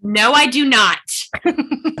me. No, I do not. So,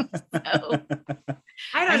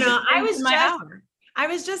 I don't know. hour. I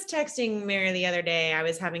was just texting Mary the other day. I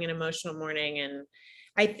was having an emotional morning and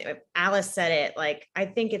Alice said it, like, I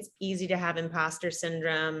think it's easy to have imposter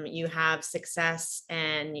syndrome. You have success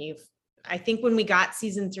and I think when we got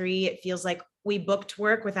season 3, it feels like we booked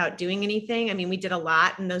work without doing anything. I mean, we did a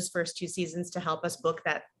lot in those first 2 seasons to help us book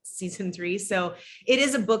that season 3. So it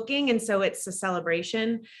is a booking. And so it's a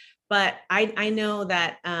celebration, but I know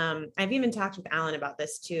that I've even talked with Alan about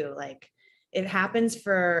this too. Like, it happens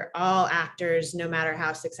for all actors, no matter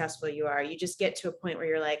how successful you are. You just get to a point where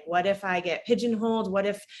you're like, what if I get pigeonholed? What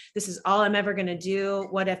if this is all I'm ever going to do?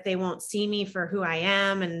 What if they won't see me for who I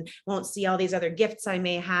am and won't see all these other gifts I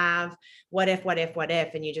may have? What if?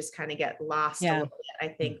 And you just kind of get lost a little bit, I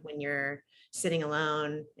think, when you're sitting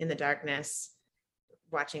alone in the darkness,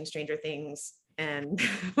 watching Stranger Things and,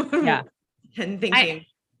 Yeah. and thinking,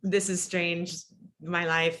 this is strange, my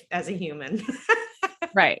life as a human.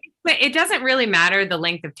 right. But it doesn't really matter the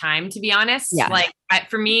length of time, to be honest. Yeah. Like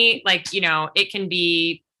for me, like, it can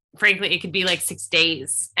be, frankly, it could be like 6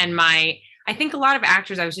 days. And I think a lot of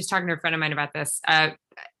actors, I was just talking to a friend of mine about this. A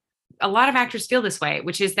lot of actors feel this way,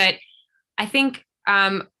 which is that I think,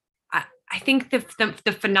 I think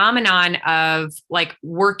the phenomenon of like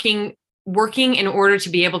working in order to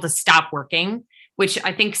be able to stop working which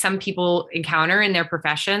I think some people encounter in their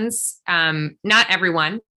professions. Not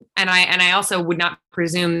everyone. And I also would not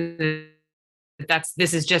presume that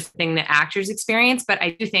this is just a thing that actors experience, but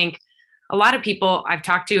I do think a lot of people I've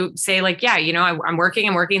talked to say like, yeah, I'm working,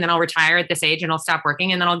 then I'll retire at this age and I'll stop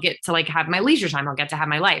working and then I'll get to like have my leisure time. I'll get to have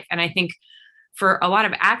my life. And I think for a lot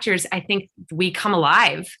of actors, I think we come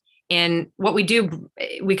alive in what we do.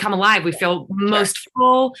 We come alive. We feel most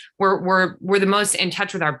full. We're the most in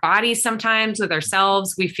touch with our bodies, sometimes with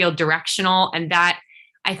ourselves. We feel directional. And that,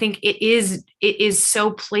 I think it is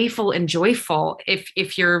so playful and joyful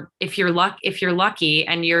if you're lucky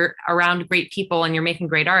and you're around great people and you're making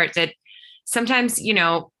great art, that sometimes,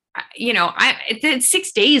 it's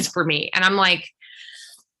 6 days for me. And I'm like,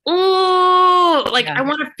 oh, like I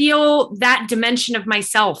want to feel that dimension of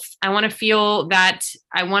myself. I want to feel that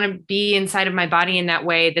I want to be inside of my body in that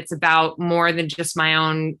way. That's about more than just my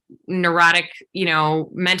own neurotic,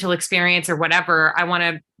 mental experience or whatever. I want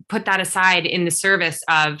to put that aside in the service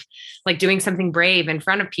of like doing something brave in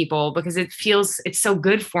front of people, because it's so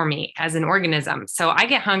good for me as an organism. So I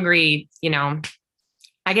get hungry,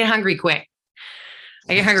 I get hungry quick.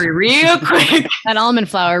 I get hungry real quick. That almond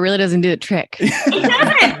flour really doesn't do the trick. It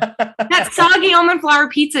doesn't. That soggy almond flour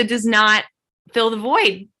pizza does not fill the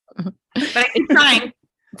void. But it's trying.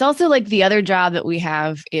 It's also like the other job that we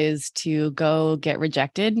have is to go get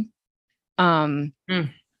rejected.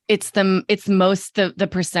 It's the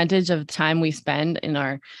percentage of time we spend in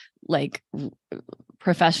our like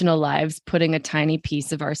professional lives putting a tiny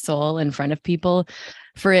piece of our soul in front of people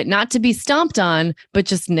for it not to be stomped on, but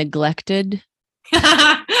just neglected.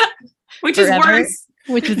 Which is worse.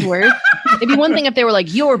 Which is worse. It'd be one thing if they were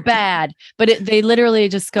like, "You're bad," but they literally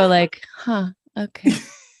just go like, "Huh, okay,"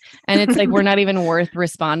 and it's like we're not even worth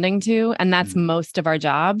responding to, and that's most of our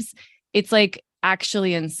jobs. It's like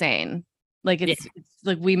actually insane. Like it's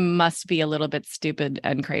like we must be a little bit stupid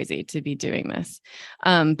and crazy to be doing this.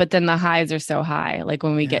 But then the highs are so high, like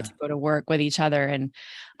when we get to go to work with each other. And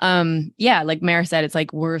like Mara said, it's like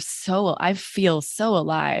I feel so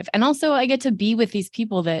alive. And also I get to be with these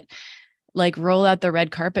people that like roll out the red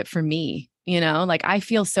carpet for me, like I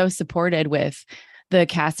feel so supported with the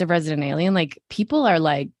cast of Resident Alien. Like people are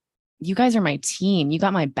like, you guys are my team. You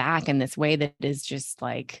got my back in this way that is just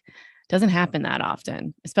like, doesn't happen that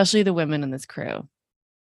often, especially the women in this crew.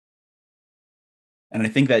 And I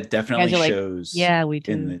think that definitely shows. Yeah, we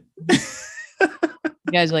do. You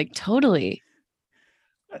guys are like, totally.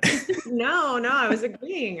 No, I was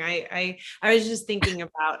agreeing. I was just thinking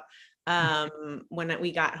about when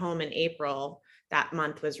we got home in April, that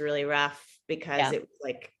month was really rough because it was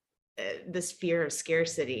like this fear of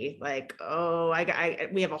scarcity, like, oh,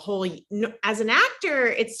 we have a whole, as an actor,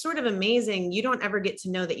 it's sort of amazing. You don't ever get to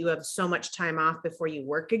know that you have so much time off before you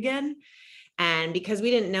work again. And because we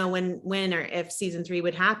didn't know when or if season 3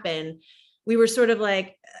 would happen, we were sort of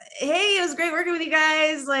like, hey, it was great working with you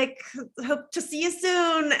guys. Like, hope to see you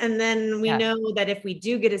soon. And then we know that if we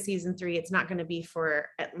do get a season 3, it's not going to be for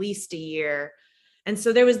at least a year. And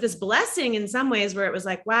so there was this blessing in some ways where it was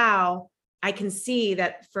like, wow, I can see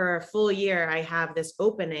that for a full year, I have this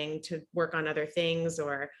opening to work on other things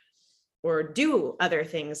or do other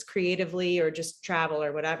things creatively or just travel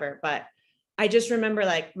or whatever. But I just remember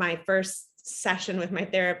like my first session with my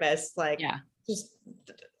therapist, like just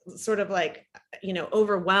sort of like,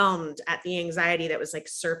 overwhelmed at the anxiety that was like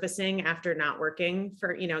surfacing after not working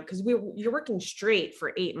for, because you're working straight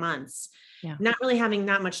for 8 months, not really having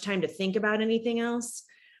that much time to think about anything else.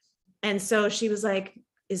 And so she was like,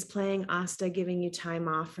 is playing Asta giving you time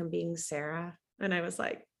off from being Sarah? And I was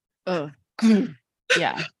like, oh,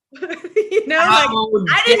 yeah. I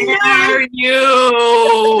didn't know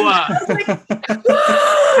you.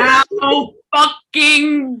 How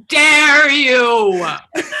fucking dare you?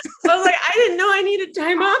 I was like, I didn't know I needed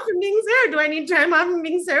time off from being Sarah. Do I need time off from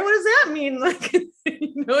being Sarah? What does that mean? Like,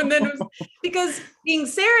 and then it was because being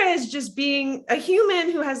Sarah is just being a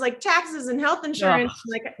human who has like taxes and health insurance,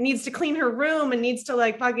 like needs to clean her room and needs to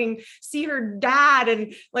like fucking see her dad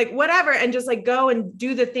and like whatever, and just like go and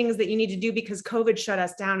do the things that you need to do because COVID shut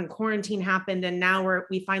us down and quarantine happened. And now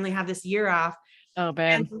we finally have this year off. Oh,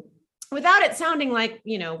 man. And without it sounding like,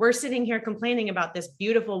 we're sitting here complaining about this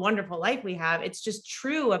beautiful, wonderful life we have. It's just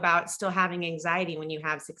true about still having anxiety when you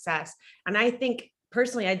have success. And I think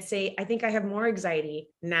personally, I'd say, I think I have more anxiety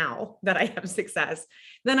now that I have success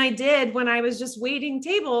than I did when I was just waiting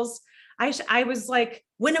tables. I was like,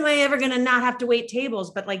 when am I ever going to not have to wait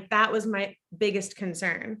tables? But like, that was my biggest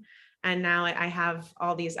concern. And now I have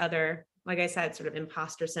all these other, like I said, sort of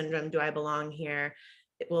imposter syndrome. Do I belong here?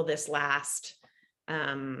 Will this last?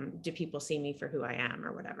 Do people see me for who I am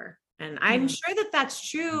or whatever? And I'm sure that that's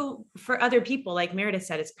true for other people. Like Meredith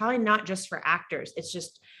said, it's probably not just for actors. It's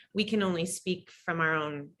just, we can only speak from our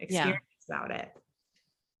own experience about it.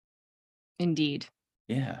 Indeed.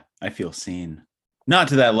 Yeah, I feel seen. Not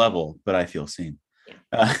to that level, but I feel seen.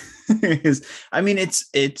 Yeah. I mean,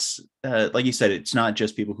 it's like you said, it's not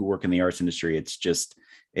just people who work in the arts industry.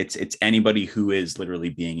 It's anybody who is literally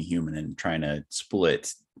being a human and trying to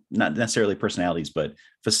split, not necessarily personalities, but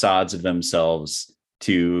facades of themselves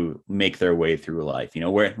to make their way through life. You know,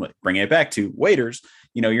 where bringing it back to waiters,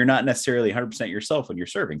 you know, you're not necessarily 100% yourself when you're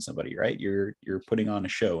serving somebody, right? You're putting on a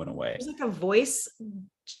show in a way. There's like a voice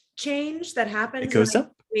change that happens. It goes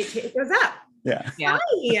up. It goes up. Yeah. Yeah.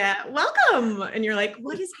 Hi, welcome. And you're like,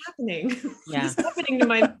 what is happening? Yeah. What is happening to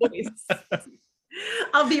my voice?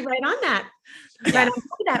 I'll be right on that. Right on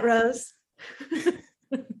that, Rose.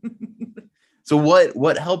 So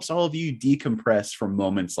what helps all of you decompress from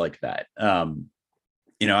moments like that?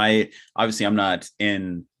 You know, I'm not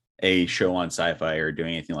in a show on Sci-Fi or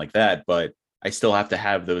doing anything like that, but I still have to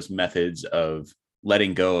have those methods of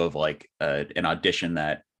letting go of like an audition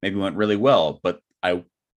that maybe went really well, but I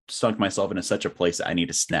sunk myself into such a place that I need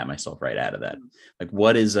to snap myself right out of that. Like,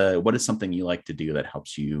 what is something you like to do that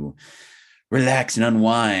helps you relax and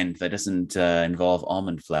unwind, that doesn't involve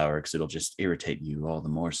almond flour, because it'll just irritate you all the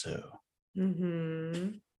more so?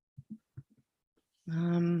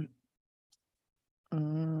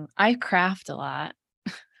 I craft a lot.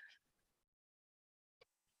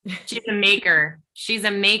 She's a maker. She's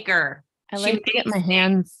a maker. I She like to get makes my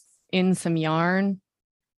hands in some yarn.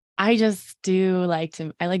 I just do I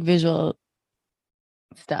like visual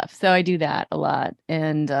stuff. So I do that a lot.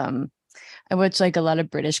 And I watch like a lot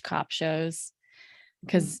of British cop shows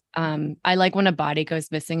because I like when a body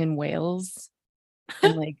goes missing in Wales.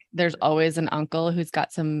 And like there's always an uncle who's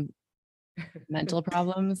got some mental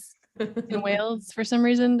problems in Wales for some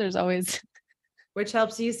reason. There's always Which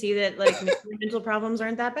helps you see that like mental problems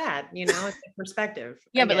aren't that bad, you know, it's a perspective.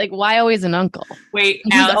 yeah, but like why always an uncle? Wait,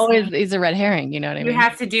 He's a red herring, you know what I mean? you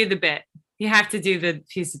have to do the bit. You have to do the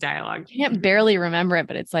piece of dialogue. I can't barely remember it,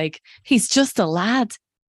 but it's like he's just a lad.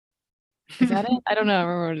 Is that it? I don't know. I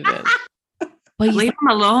remember what it is. But he's Leave him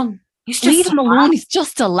alone. He's leave just him alone. He's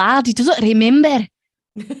just a lad. He doesn't remember.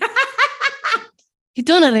 He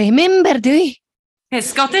don't remember, do he? He's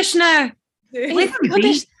Scottish now. He's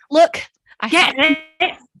Scottish. Look,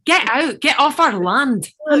 Get out. Get off our land.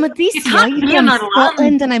 I'm a decent You can't lady be from on our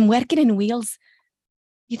Scotland and I'm working in Wales.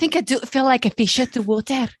 You think I do feel like a fish out the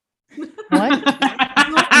water? What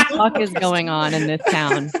the fuck is going on in this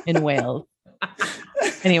town in Wales?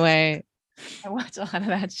 Anyway, I watch a lot of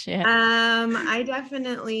that shit. I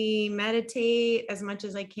definitely meditate as much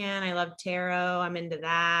as I can. I love tarot. I'm into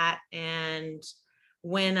that. And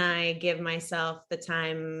when I give myself the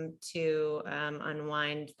time to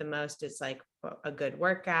unwind the most, it's like a good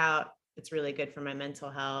workout. It's really good for my mental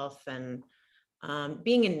health and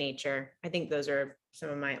being in nature. I think those are some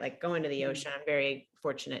of my, like going to the ocean. I'm very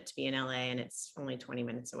fortunate to be in LA and it's only 20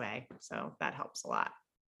 minutes away. So that helps a lot.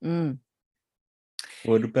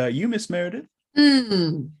 What about you, Miss Meredith?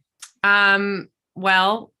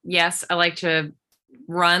 Well, yes, I like to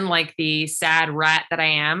run like the sad rat that I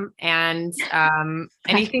am. And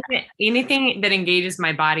anything that engages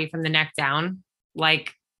my body from the neck down,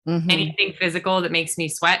 like anything physical that makes me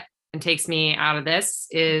sweat and takes me out of this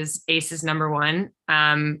is ACEs number one.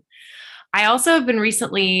 I also have been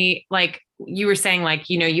recently, like you were saying, like,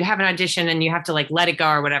 you know, you have an audition and you have to like let it go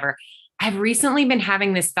or whatever. I've recently been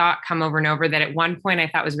having this thought come over and over that at one point I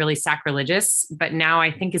thought was really sacrilegious, but now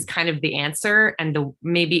I think is kind of the answer, and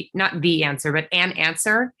maybe not the answer, but an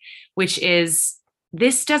answer, which is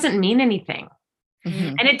this doesn't mean anything.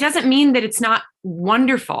 And it doesn't mean that it's not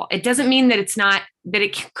wonderful. It doesn't mean that it's not, that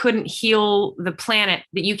it couldn't heal the planet,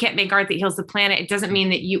 that you can't make art that heals the planet. It doesn't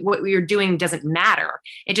mean that what you're doing doesn't matter.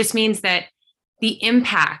 It just means that the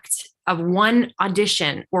impact of one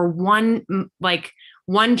audition or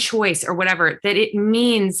one choice or whatever, that it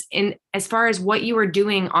means in as far as what you are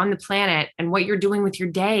doing on the planet and what you're doing with your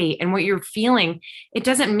day and what you're feeling, it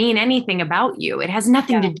doesn't mean anything about you. It has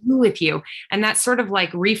nothing to do with you. And that's sort of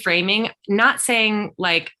like reframing, not saying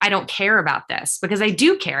like, I don't care about this, because I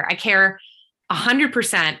do care. I care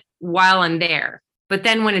 100% while I'm there. But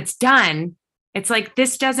then when it's done, it's like,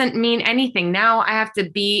 this doesn't mean anything. Now I have to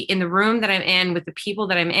be in the room that I'm in with the people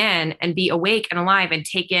that I'm in and be awake and alive and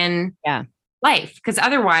take in life, because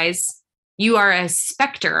otherwise you are a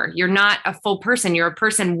specter. You're not a full person. You're a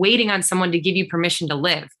person waiting on someone to give you permission to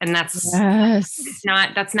live. And that's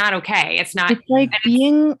not okay. It's not. It's like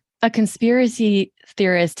being a conspiracy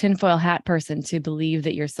theorist, tinfoil hat person to believe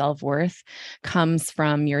that your self-worth comes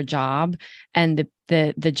from your job and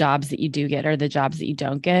the jobs that you do get or the jobs that you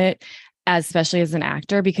don't get, especially as an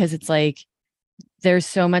actor, because it's like there's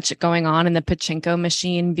so much going on in the pachinko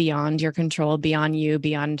machine beyond your control, beyond you,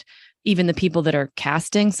 beyond even the people that are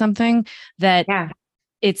casting something, that Yeah.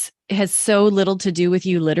 it has so little to do with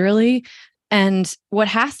you literally. And what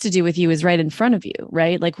has to do with you is right in front of you,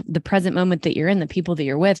 right? Like the present moment that you're in, the people that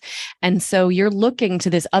you're with. And so you're looking to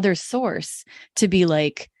this other source to be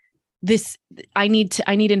like, this, I need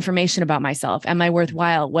information about myself. Am I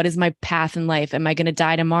worthwhile? What is my path in life? Am I going to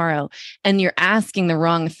die tomorrow? And you're asking the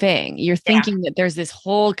wrong thing. You're thinking that there's this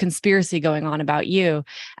whole conspiracy going on about you.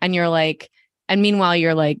 And you're like, and meanwhile,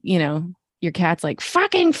 you're like, you know, your cat's like,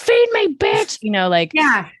 fucking feed me, bitch. You know, like,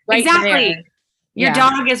 Yeah, right exactly. there. Your Yeah.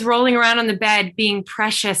 dog is rolling around on the bed being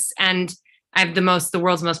precious, and I have the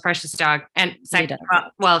world's most precious dog. And does.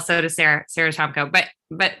 well, so does Sarah Tomko.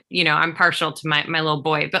 But you know, I'm partial to my little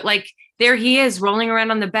boy. But like there he is rolling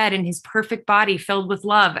around on the bed in his perfect body filled with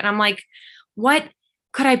love. And I'm like, what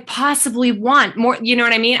could I possibly want more? You know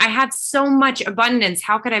what I mean? I have so much abundance.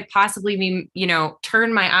 How could I possibly be, you know,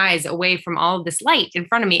 turn my eyes away from all of this light in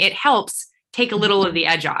front of me? It helps take a little of the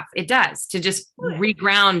edge off. It does, to just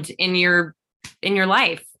reground in your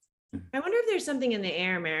life. I wonder if there's something in the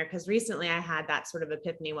air, Mara, because recently I had that sort of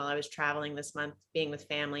epiphany while I was traveling this month, being with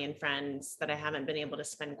family and friends that I haven't been able to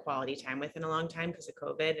spend quality time with in a long time because of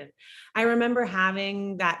COVID. And I remember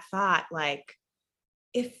having that thought, like,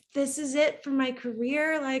 if this is it for my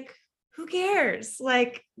career, like, who cares?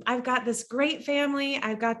 Like, I've got this great family.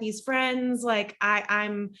 I've got these friends. Like,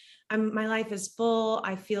 I'm my life is full.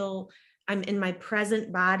 I feel I'm in my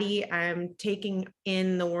present body. I'm taking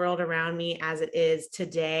in the world around me as it is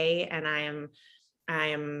today. And I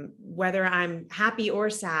am, whether I'm happy or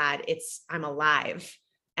sad, I'm alive.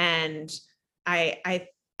 And I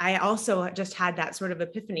also just had that sort of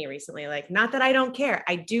epiphany recently, like, not that I don't care,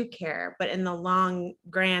 I do care, but in the long,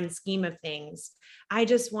 grand scheme of things, I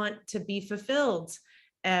just want to be fulfilled,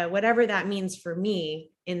 whatever that means for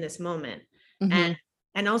me in this moment. Mhm.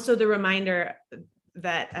 And also the reminder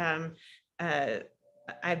that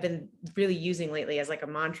I've been really using lately as like a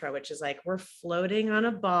mantra, which is like, we're floating on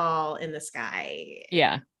a ball in the sky.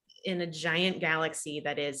 Yeah. In a giant galaxy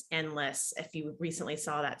that is endless. If you recently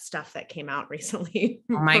saw that stuff that came out recently.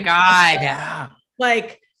 Oh my God. Yeah.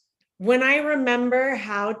 Like, when I remember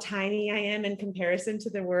how tiny I am in comparison to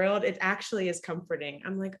the world, it actually is comforting.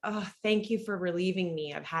 I'm like, oh, thank you for relieving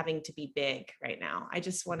me of having to be big right now. I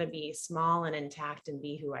just want to be small and intact and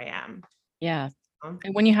be who I am. Yeah.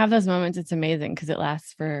 And when you have those moments, it's amazing because it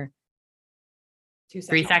lasts for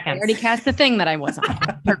 3 I seconds. already cast the thing that I was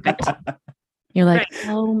on. Perfect. You're like,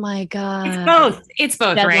 oh my God. It's both. It's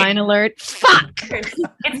both, Deadline right? alert. Fuck.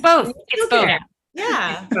 It's both. It's both.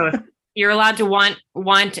 Yeah. Both. You're allowed to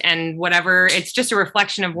want and whatever. It's just a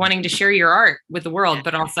reflection of wanting to share your art with the world,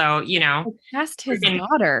 but also, you know. Cast his Freaking-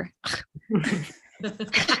 daughter.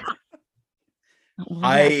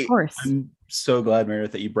 I'm Of course. so glad,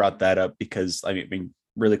 Meredith, that you brought that up, because I mean,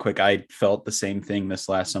 really quick, I felt the same thing this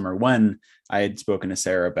last summer when I had spoken to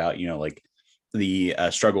Sarah about, you know, like the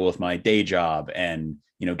struggle with my day job and,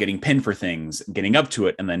 you know, getting pinned for things, getting up to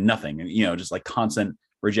it and then nothing, and, you know, just like constant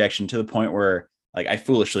rejection, to the point where, like, I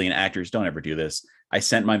foolishly, and actors don't ever do this, I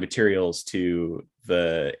sent my materials to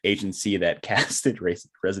the agency that casted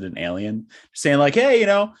Resident Alien, saying like, hey, you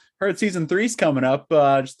know, heard season 3's coming up,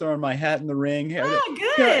 just throwing my hat in the ring. Oh,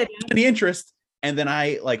 good. Any interest? And then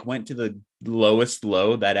I like went to the lowest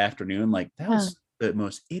low that afternoon. Like, that was the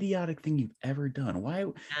most idiotic thing you've ever done. Why?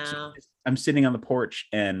 So I'm sitting on the porch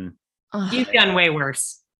and Ugh. You've done way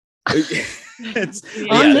worse. it's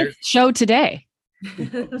On this show today.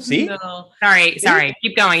 See? No. Sorry.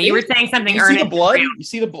 Keep going. You were saying something. You see the Ernest. blood? You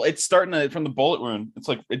see the blood? It's starting from the bullet wound. It's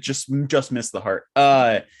like it just missed the heart.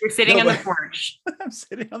 You're sitting No, on the but- porch. I'm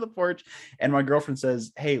sitting on the porch, and my girlfriend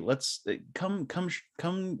says, "Hey, let's come coach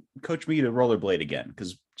me to rollerblade again,"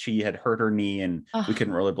 because she had hurt her knee and we Ugh.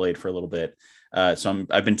 couldn't rollerblade for a little bit. So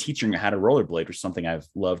I've been teaching her how to rollerblade, which is something I've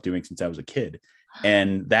loved doing since I was a kid.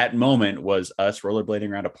 And that moment was us rollerblading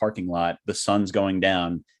around a parking lot. The sun's going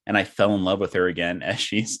down, and I fell in love with her again as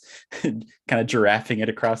she's kind of giraffing it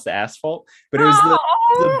across the asphalt. But it was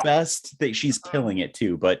the best that she's killing it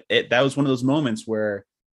too. But that was one of those moments where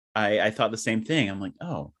I thought the same thing. I'm like,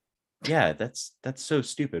 oh yeah, that's so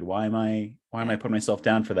stupid. Why am I putting myself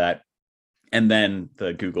down for that? And then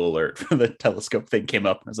the Google alert for the telescope thing came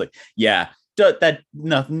up, and I was like, yeah,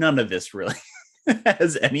 none of this really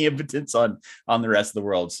has any impotence on the rest of the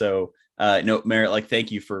world. So no, Merritt, like,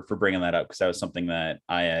 thank you for bringing that up, because that was something that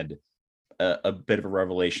I had a bit of a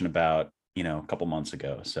revelation about, you know, a couple months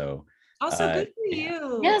ago. So Also, Uh, good for yeah.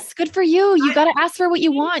 you. Yes, good for you. You got to ask for what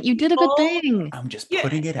you want. You did a good People- thing. I'm just Yeah,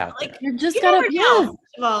 putting it out like, there. You just You got never to, know. yeah. First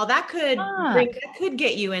of all, that Fuck. could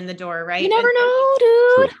get you in the door, right? You never And- know,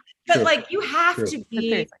 True. dude. But True. like you have True. to But be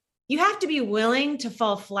seriously. you have to be willing to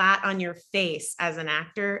fall flat on your face as an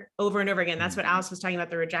actor over and over again. That's what Alice was talking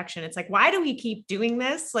about, the rejection. It's like, why do we keep doing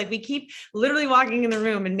this? Like we keep literally walking in the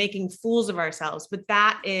room and making fools of ourselves. But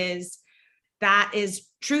that is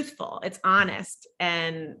truthful. It's honest.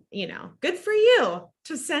 And good for you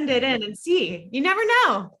to send it in and see. You never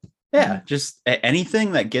know. Yeah, just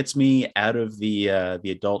anything that gets me out of the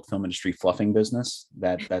adult film industry fluffing business.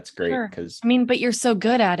 That's great Sure. because I mean, but you're so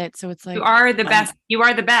good at it. So it's like, You are the best. You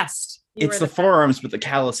are the best. You it's were the forearms, but the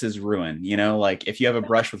calluses ruin. Like if you have a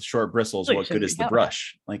brush with short bristles, Like, what good is the yeah.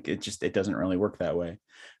 brush? Like it doesn't really work that way.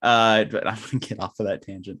 But I'm gonna get off of that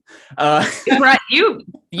tangent. Brett,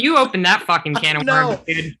 you opened that fucking can of No. worms,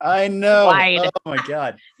 dude. I know. Wide. Oh my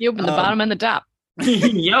god. you open the bottom and the top.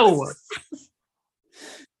 Yo.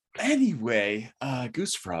 Anyway,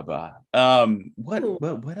 Goose Fraba.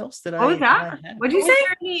 What else did What was that? I have? What'd you say?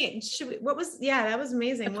 That was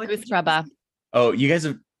amazing. What did you- Goose Oh,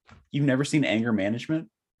 you've never seen Anger Management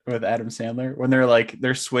with Adam Sandler when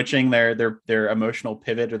they're switching their emotional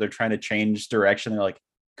pivot or they're trying to change direction. They're like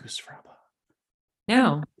Goose Fraba.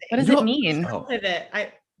 No. What does No. it mean? Oh, Pivot.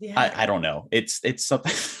 I don't know. It's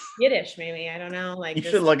something. Yiddish, maybe. I don't know. Like You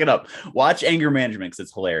this- should look it up. Watch Anger Management because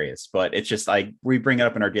it's hilarious. But it's just we bring it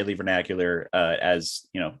up in our daily vernacular as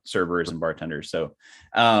servers and bartenders. So,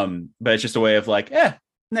 but it's just a way of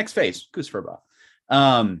next phase, Goose Fraba.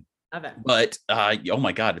 Love it. But oh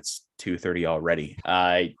my god, it's 2:30 already.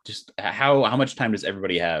 I just how much time does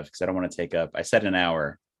everybody have? Because I don't want to take up. I said an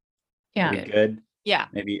hour. Yeah. Are we good? Yeah.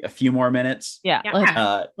 Maybe a few more minutes. Yeah.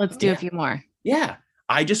 Yeah. Let's do yeah. a few more. Yeah.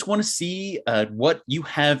 I just want to see what you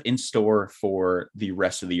have in store for the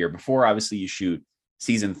rest of the year before obviously you shoot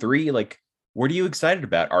season 3. Like, what are you excited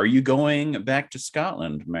about? Are you going back to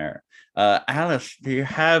Scotland, Mare? Alice, do you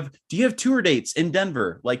have tour dates in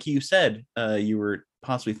Denver? Like you said, you were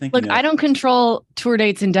possibly thinking Look, of. I don't control tour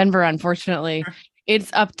dates in Denver, unfortunately.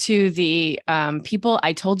 It's up to the people.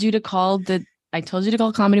 I told you to call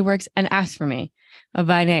Comedy Works and ask for me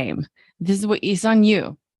by name. This is what it's on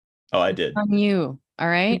you. Oh, I did. On you. All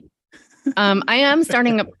right. I am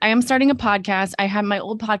starting a podcast. I have my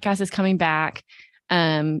old podcast is coming back.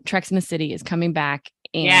 Treks in the City is coming back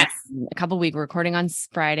in Yes. a couple weeks. We're recording on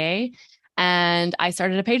Friday. And I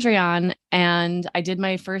started a Patreon and I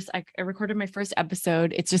recorded my first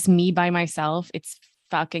episode. It's just me by myself. It's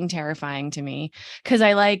fucking terrifying to me because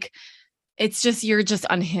you're just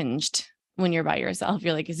unhinged when you're by yourself.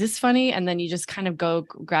 You're like, is this funny? And then you just kind of go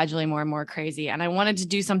gradually more and more crazy. And I wanted to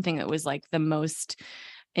do something that was like the most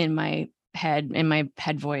in my head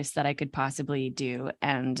voice that I could possibly do.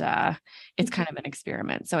 And it's kind of an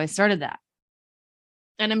experiment. So I started that.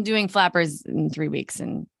 And I'm doing Flappers in 3 weeks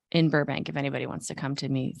in Burbank if anybody wants to come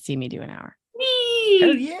to see me do an hour.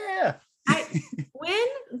 Hell yeah.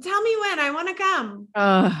 Tell me when. I want to come.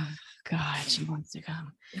 Oh God, she wants to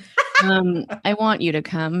come. I want you to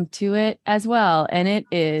come to it as well. And it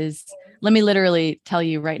is, let me literally tell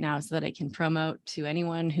you right now so that I can promote to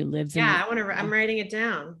anyone who lives in Yeah, I'm writing it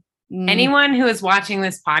down. Anyone who is watching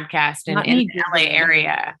this podcast Not in me, the LA Disney.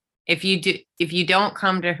 area, if you don't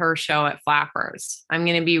come to her show at Flappers, I'm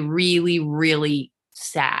going to be really, really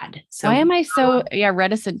sad. So why am I so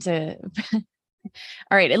reticent to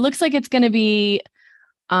all right, it looks like it's going to be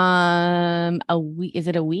a week. Is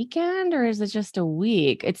it a weekend or is it just a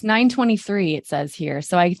week? It's 9/23 it says here.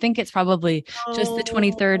 So I think it's probably just the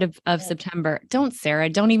 23rd of September. Don't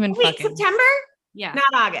even Wait, fucking September? yeah.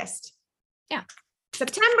 Not August. Yeah.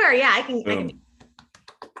 September. Yeah, I can. Boom.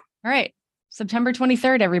 All right. September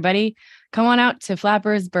 23rd, everybody. Come on out to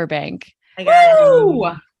Flappers Burbank. I got it.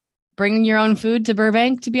 Woo! Bring your own food to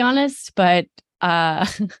Burbank, to be honest, but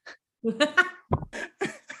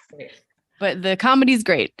but the comedy's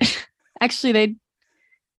great. Actually,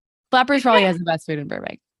 Flappers probably has the best food in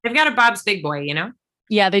Burbank. They've got a Bob's Big Boy, you know?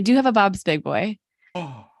 Yeah, they do have a Bob's Big Boy.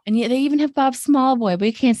 Oh, And yet they even have Bob's Small Boy, but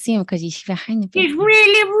you can't see him because he's behind the big He's boy.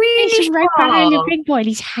 really, really He's right behind the small. big boy.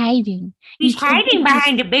 He's hiding. He's hiding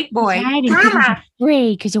behind the big boy. He's hiding. Mama,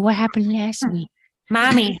 Afraid because of what happened last week.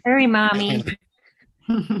 mommy, hurry, mommy.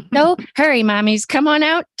 So hurry, mommies. Come on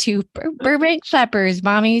out to Burbank Flappers,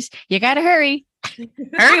 mommies. You gotta hurry.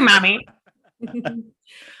 Hurry, mommy.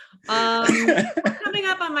 Coming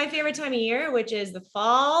up on my favorite time of year, which is the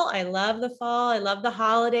fall. I love the fall. I love the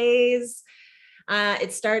holidays.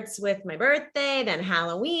 It starts with my birthday, then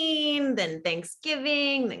Halloween, then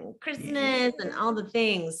Thanksgiving, then Christmas, and all the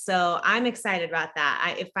things. So I'm excited about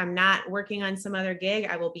that. If I'm not working on some other gig,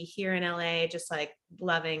 I will be here in LA, just like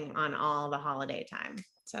loving on all the holiday time.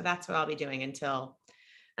 So that's what I'll be doing until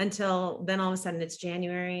then. All of a sudden it's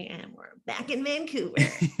January and we're back in Vancouver.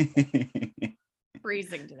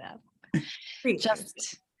 Freezing to death. Freezing.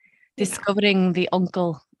 Just discovering the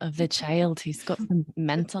uncle of the child who's got some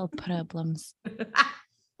mental problems.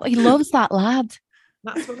 But he loves that lad.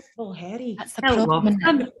 That's what it's all Harry. That's the I problem. love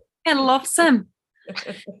him. I love him.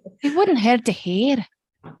 He wouldn't hurt to hear.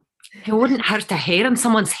 It wouldn't hurt to hate on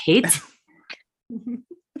someone's head.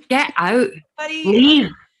 Get out. Buddy, Leave.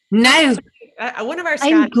 Now. one of our I'm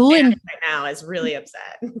Scottish going. fans right now is really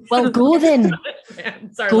upset. Well, go then.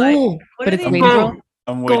 Fans are like, Go. what But are it's they waiting doing? for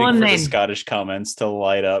I'm Go waiting on for the then. Scottish comments to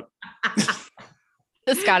light up.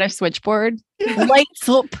 the Scottish switchboard. Lights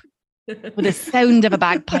up with the sound of a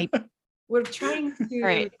bagpipe. We're trying to. All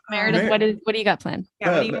right, Meredith, what do you got planned?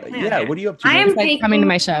 Yeah, what do you got planned? Yeah, what are you up to? I am Meredith? Besides thinking- coming to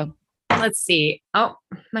my show. Let's see. Oh,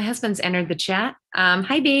 my husband's entered the chat.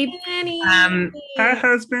 Hi, babe. Annie. Hi,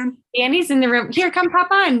 husband. Annie's in the room. Here, come pop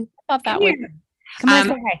on. Thought that Come way. here. Come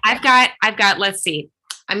on, Um, say hi. I've got, let's see.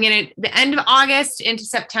 The end of August into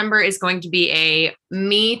September is going to be a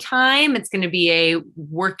me time. It's going to be a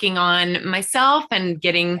working on myself and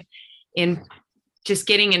getting in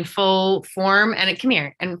full form and come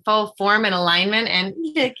here and full form and alignment and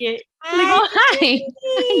look at Oh, hi.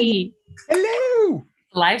 Hi. Hello.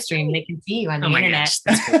 live stream. They can see you on the Oh my internet.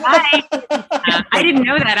 gosh, Hi. I didn't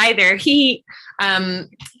know that either.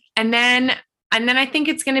 And then I think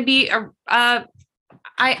it's going to be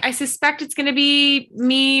I suspect it's going to be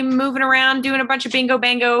me moving around doing a bunch of bingo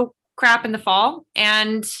bango crap in the fall,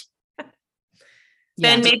 and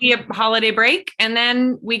then maybe a holiday break, and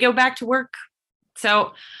then we go back to work.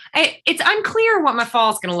 So it's unclear what my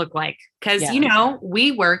fall is going to look like because,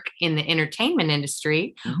 we work in the entertainment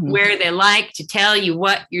industry Mhm. where they like to tell you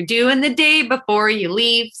what you're doing the day before you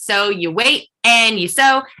leave. So you wait and you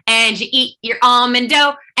sew and you eat your almond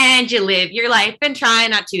dough and you live your life and try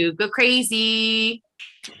not to go crazy.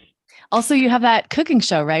 Also, you have that cooking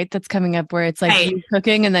show, right? That's coming up where it's like Right. you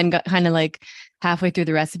cooking and then kind of like halfway through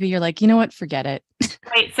the recipe, you're like, you know what? Forget it.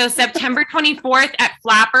 Right. So September 24th at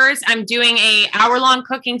Flappers, I'm doing a hour-long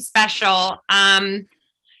cooking special.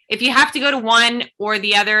 If you have to go to one or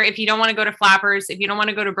the other, if you don't want to go to Flappers, if you don't want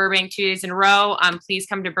to go to Burbank 2 days in a row, please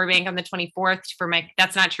come to Burbank on the 24th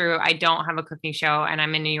that's not true. I don't have a cooking show and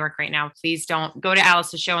I'm in New York right now. Please don't go to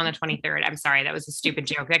Alice's show on the 23rd. I'm sorry. That was a stupid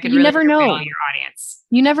joke. That could You really never know. derail your audience.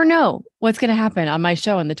 You never know what's going to happen on my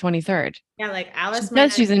show on the 23rd. Yeah, like She Alice.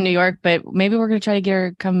 says she's in New York, but maybe we're going to try to get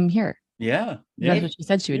her come here. Yeah. That's Yeah. what she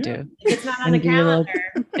said she would Yeah. do. It's not on the And give you a little-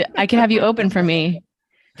 calendar. I can have you open for me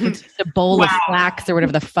with just a bowl of Wow. flax or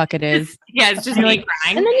whatever the fuck it is. Yeah, it's just You're me like-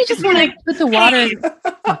 crying. And then you just want to put the water.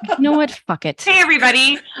 Fuck, you know what? Fuck it. Hey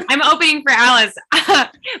everybody, I'm opening for Alice.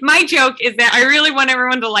 My joke is that I really want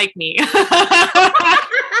everyone to like me.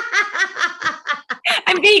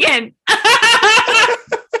 I'm vegan.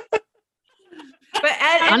 But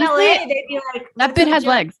in Honestly, LA, they'd be like, That "What's bit the has joke?"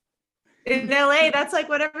 legs. In LA, that's like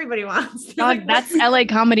what everybody wants. They're Dog, like, that's "What's the LA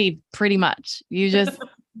comedy pretty much. You just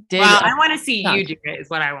did. Well, a- I want to see you chunk. do it. Is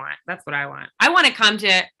what I want. That's what I want. I want to come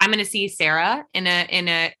to. I'm going to see Sarah in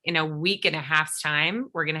a week and a half's time.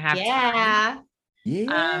 We're going to have time.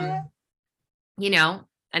 Yeah.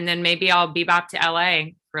 And then maybe I'll bebop to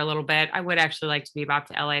LA for a little bit. I would actually like to bebop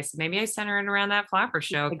to LA, so maybe I center it around that Flapper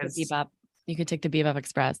show Take the because Bebop. You could take the Bebop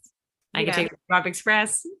Express. I could Yeah. take the Bebop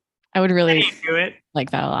Express. I would really Do it.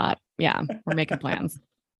 like that a lot. Yeah, we're making plans.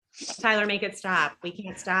 Tyler, make it stop. We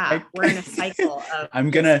can't stop. We're in a cycle of. I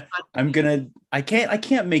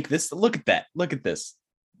can't make this. Look at that. Look at this.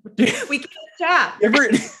 We can't stop.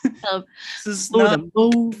 This Oh, is slow not them.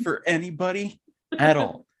 Oh. for anybody at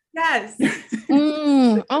all. Yes.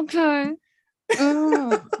 Okay. Okay. He's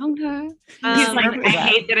Um, like, remember I that.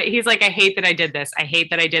 hate that. He's like, I hate that I did this. I hate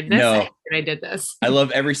that I did this. No. I hate that I did this. I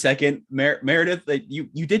love every second. Meredith, that you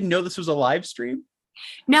didn't know this was a live stream?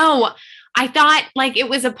 No, I thought like it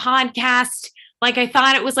was a podcast. Like I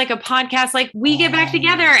thought it was like a podcast. Like we get back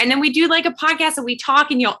together and then we do like a podcast and we talk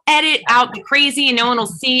and you'll edit out the crazy and no one will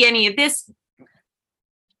see any of this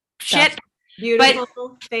shit.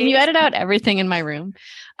 Beautiful. Can you edit out everything in my room?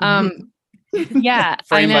 Yeah, I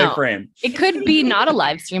Frame know. by frame. It could be not a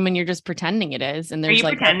live stream and you're just pretending it is, and there's you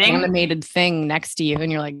like an pretending? animated thing next to you,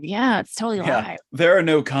 and you're like, yeah, it's totally Yeah. live. There are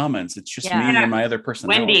no comments. It's just Yeah. me and my other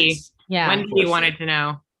personalities. Yeah. Wendy you wanted to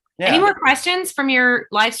know. Yeah. Any more questions from your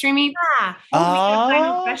live streaming? Yeah. Oh, we got a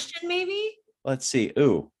final Uh, question, maybe? Let's see.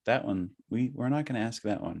 Ooh, that one. We're not going to ask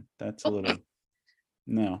that one. That's a little.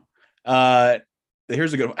 No.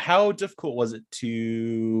 Here's a good one. How difficult was it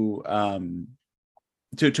to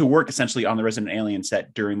work essentially on the Resident Alien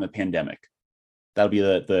set during the pandemic? That'll be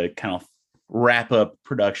the kind of wrap up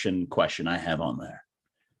production question I have on there.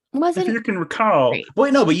 Wasn't If you can recall. great.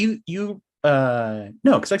 Wait, no, but you no,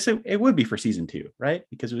 because I said it would be for season 2, right?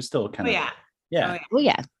 Because it was still kind Oh of yeah. yeah. well,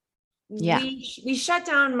 yeah. Yeah. We shut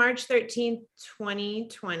down March 13th,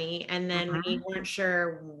 2020, and then we Mhm. weren't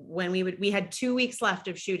sure when we had 2 weeks left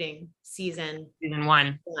of shooting season Season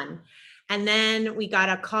 1. 1. And then we got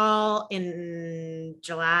a call in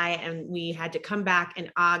July and we had to come back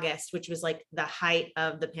in August, which was like the height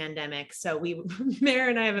of the pandemic. So Mare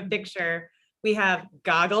and I have a picture. We have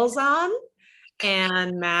goggles on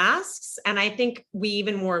and masks. And I think we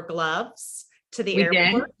even wore gloves to the We did.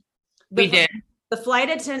 airport. We The- did. The flight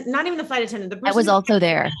attendant, not even the flight attendant, the I person was who- also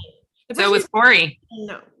there. the So it was person- Corey.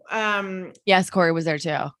 no. Yes, Corey was there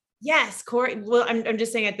too. Yes, Corey. Well, I'm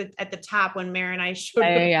just saying at the top when Mare and I showed Yeah,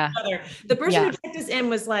 up yeah, each other, the person Yeah. who checked us in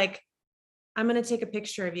was like, "I'm gonna take a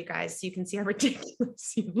picture of you guys so you can see how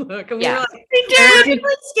ridiculous you look." And we Yeah. were like, "We're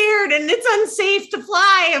really scared and it's unsafe to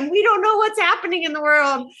fly and we don't know what's happening in the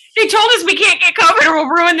world." They told us we can't get COVID or we'll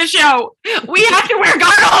ruin the show. We have to wear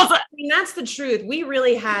goggles. I mean, that's the truth. We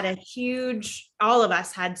really had all of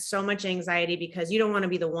us had so much anxiety because you don't want to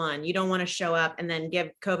be the one. You don't want to show up and then give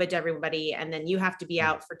COVID to everybody. And then you have to be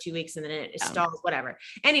out for 2 weeks and then it Yeah. stalls, whatever.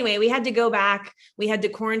 Anyway, we had to go back. We had to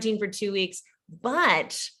quarantine for 2 weeks.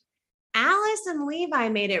 But Alice and Levi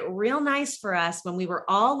made it real nice for us when we were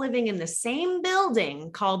all living in the same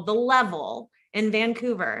building called The Level in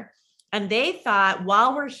Vancouver. And they thought,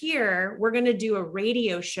 while we're here, we're going to do a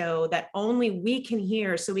radio show that only we can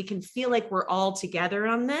hear so we can feel like we're all together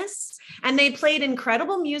on this. And they played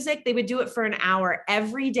incredible music. They would do it for an hour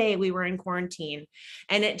every day we were in quarantine.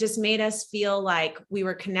 And it just made us feel like we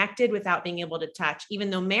were connected without being able to touch, even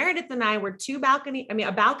though Meredith and I were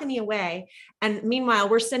a balcony away. And meanwhile,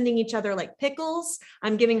 we're sending each other like pickles.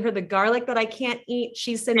 I'm giving her the garlic that I can't eat.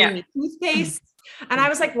 She's sending me toothpaste. And I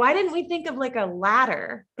was like, why didn't we think of like a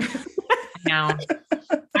ladder? No.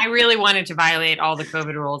 I really wanted to violate all the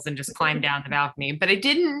COVID rules and just climb down the balcony, but I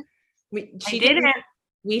didn't. She didn't.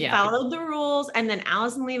 We Yeah. followed the rules. And then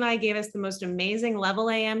Alice and Levi gave us the most amazing Level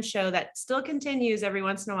AM show that still continues every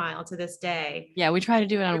once in a while to this day. Yeah, we try to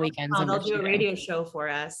do it on weekends. when They'll we're do a shooting. radio show for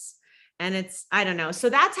us. And I don't know. So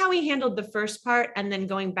that's how we handled the first part. And then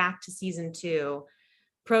going back to season 2,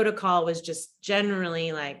 protocol was just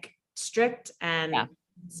generally like strict and Yeah.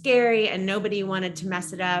 scary and nobody wanted to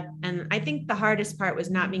mess it up. And I think the hardest part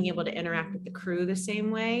was not being able to interact with the crew the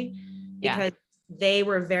same way Yeah. because they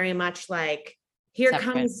were very much like, here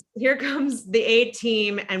Separate. comes the A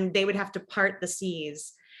team, and they would have to part the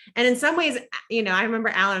seas. And in some ways, I remember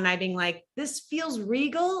Alan and I being like, this feels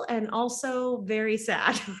regal and also very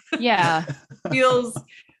sad. Yeah. Feels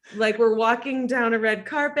like we're walking down a red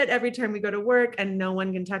carpet every time we go to work and no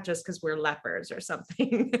one can touch us because we're lepers or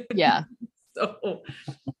something. Yeah. So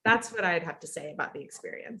that's what I'd have to say about the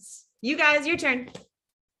experience. You guys, your turn.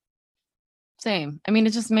 Same. I mean,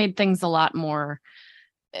 it just made things a lot more,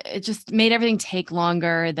 it just made everything take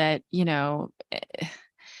longer that,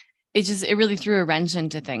 it really threw a wrench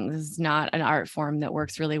into things. It's not an art form that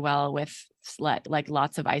works really well with like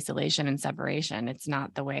lots of isolation and separation. It's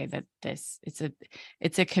not the way that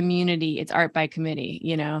it's a community, it's art by committee,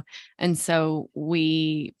 And so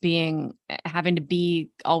having to be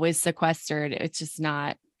always sequestered, it's just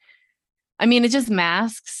not, it just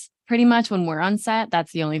masks pretty much when we're on set.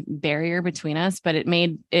 That's the only barrier between us, but it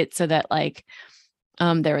made it so that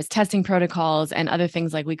there was testing protocols and other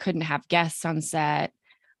things, like we couldn't have guests on set.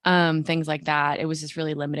 Things like that. It was just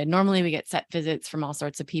really limited. Normally we get set visits from all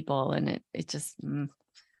sorts of people and it just,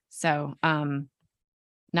 I'm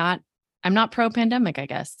not pro pandemic, I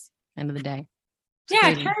guess, end of the day. It's Yeah,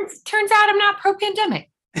 it crazy. turns out I'm not pro pandemic.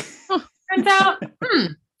 Turns out,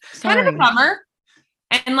 kind of a Sorry. bummer.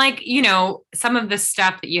 And some of the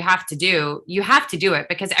stuff that you have to do it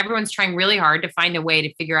because everyone's trying really hard to find a way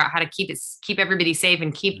to figure out how to keep everybody safe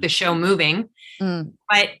and keep the show moving. Mm.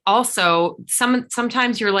 But also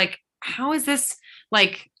sometimes you're like, how is this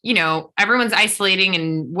everyone's isolating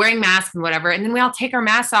and wearing masks and whatever. And then we all take our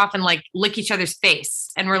masks off and lick each other's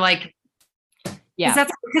face. And we're like, Yeah.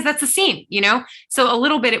 because that's the scene, So a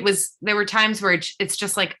little bit there were times where it's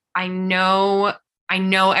just like, I know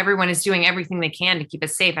everyone is doing everything they can to keep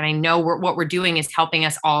us safe. And I know what we're doing is helping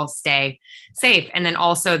us all stay safe. And then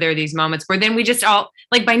also there are these moments where then we just all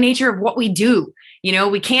by nature of what we do,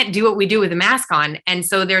 we can't do what we do with a mask on. And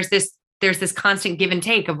so there's this there's this constant give and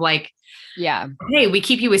take of like, Yeah. hey, we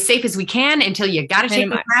keep you as safe as we can until you got to take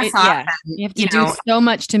the mask off. Yeah. and, You have to do so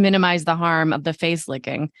much to minimize the harm of the face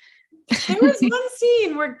licking. There was one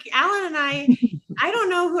scene where Alan and I don't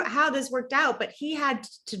know how this worked out, but he had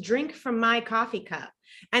to drink from my coffee cup.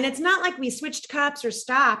 And it's not like we switched cups or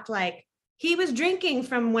stopped. Like he was drinking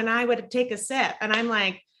from when I would take a sip. And I'm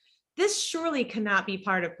like, this surely cannot be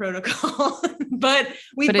part of protocol. But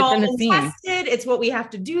we've all been tested. It's what we have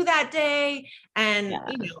to do that day. And,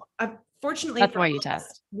 fortunately, that's why you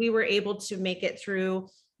test. We were able to make it through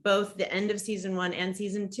both the end of season 1 and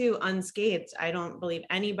season 2 unscathed. I don't believe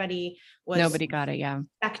nobody got it. Yeah.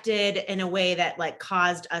 affected in a way that like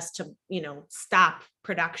caused us to, stop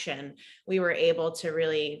production. We were able to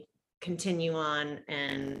really continue on.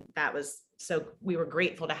 And that was, so we were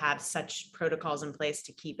grateful to have such protocols in place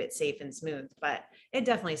to keep it safe and smooth, but it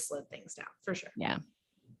definitely slowed things down for sure. Yeah.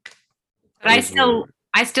 But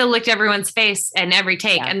I still licked everyone's face and every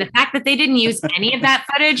take. Yeah. And the fact that they didn't use any of that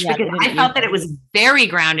footage, because I felt that it was very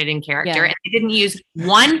grounded in character, and they didn't use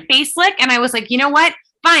one face lick. And I was like, you know what?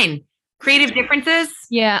 Fine. Creative differences.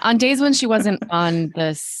 Yeah. On days when she wasn't on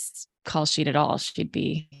this call sheet at all, she'd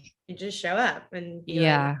be. You just show up and be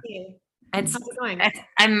yeah. Like, hey, It's, how's it going?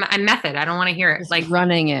 I'm method. I don't want to hear it. Just like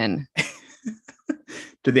running in.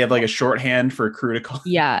 Did they have like a shorthand for crew to call?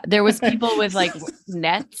 Yeah. There was people with like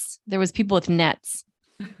nets. There was people with nets.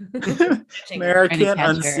 Mara can't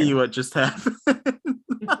unsee what just happened.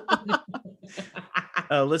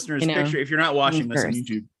 Listeners, picture, if you're not watching this on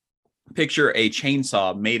YouTube, picture a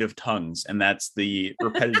chainsaw made of tongues, and that's the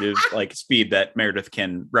repetitive like speed that Meredith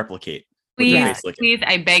can replicate. Please,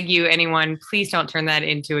 I beg you, anyone, please don't turn that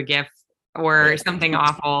into a GIF or something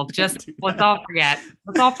awful. Just let's all forget.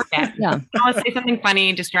 Yeah. Let's say something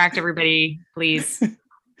funny, distract everybody, please.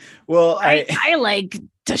 Well, I like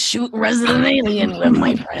to shoot Resident Alien with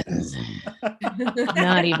my friends.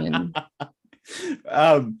 Not even.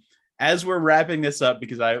 As we're wrapping this up,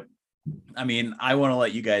 because I want to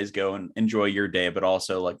let you guys go and enjoy your day, but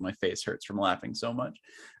also like my face hurts from laughing so much.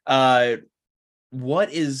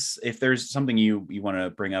 What is, if there's something you want to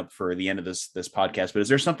bring up for the end of this podcast, but is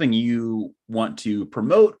there something you want to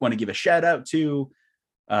promote, want to give a shout out to,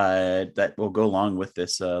 that will go along with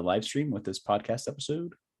this live stream, with this podcast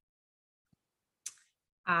episode?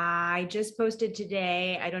 I just posted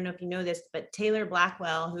today, I don't know if you know this, but Taylor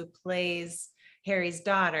Blackwell, who plays Harry's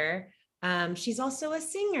daughter, she's also a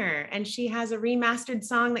singer, and she has a remastered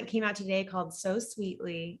song that came out today called So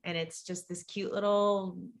Sweetly. And it's just this cute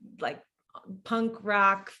little like punk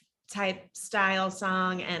rock type style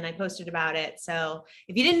song. And I posted about it. So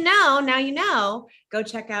if you didn't know, now you know, go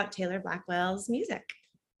check out Taylor Blackwell's music.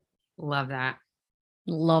 Love that.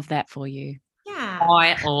 Love that for you. Yeah.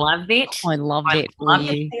 I love it. I love it. Love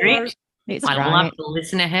for you. it. It's I right. love to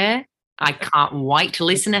listen to her. I can't wait to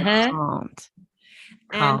listen to her.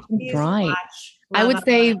 And please Right. watch I would Love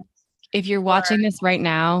say Up. if you're watching this right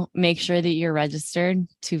now, make sure that you're registered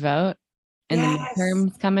to vote in the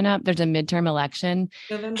midterms coming up. There's a midterm election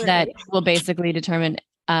November that 8th. will basically determine,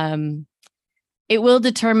 it will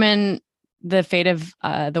determine the fate of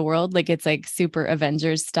the world. Like it's like super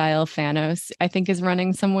Avengers style. Thanos, I think, is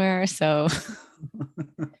running somewhere. So,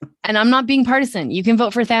 and I'm not being partisan. You can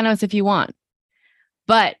vote for Thanos if you want,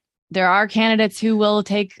 but there are candidates who will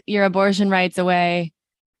take your abortion rights away.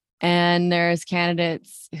 And there's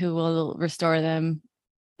candidates who will restore them,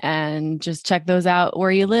 and just check those out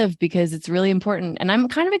where you live, because it's really important. And I'm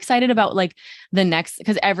kind of excited about like the next,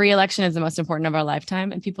 because every election is the most important of our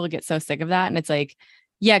lifetime, and people get so sick of that. And it's like,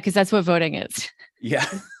 yeah, because that's what voting is. Yeah.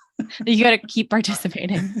 You got to keep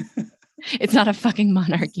participating. It's not a fucking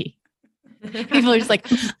monarchy. People are just like,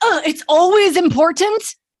 oh, it's always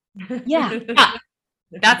important. Yeah.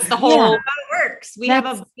 That's the whole. How it works. We have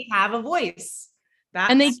a voice.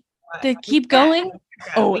 And they keep going.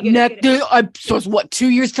 Oh, We get it. so what? 2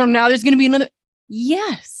 years from now, there's going to be another.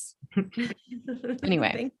 Yes.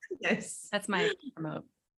 Anyway, Thank goodness. that's my promote.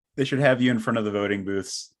 They should have you in front of the voting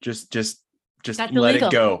booths. Just That's let illegal.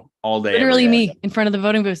 it go all day. Literally every day. me in front of the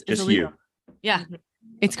voting booth. Just you. Yeah.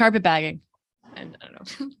 It's carpet bagging. I don't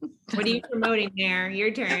know. What are you promoting there? Your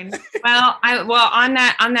turn. Well, on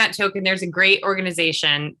that token, there's a great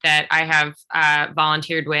organization that I have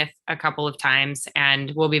volunteered with a couple of times,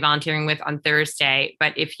 and will be volunteering with on Thursday.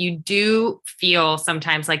 But if you do feel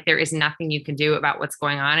sometimes like there is nothing you can do about what's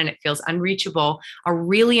going on and it feels unreachable, a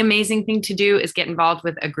really amazing thing to do is get involved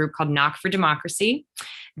with a group called Knock for Democracy.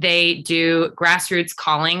 They do grassroots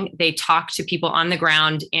calling. They talk to people on the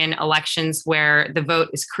ground in elections where the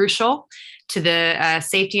vote is crucial to the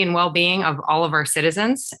safety and well-being of all of our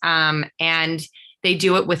citizens. And They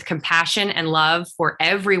do it with compassion and love for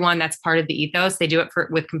everyone that's part of the ethos. They do it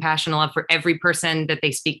with compassion and love for every person that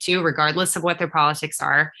they speak to, regardless of what their politics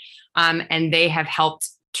are. And they have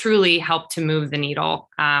truly helped to move the needle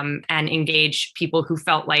and engage people who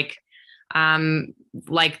felt like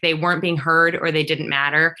they weren't being heard or they didn't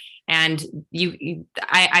matter. And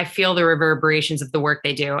I feel the reverberations of the work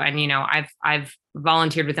they do. And, I've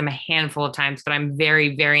volunteered with them a handful of times, but I'm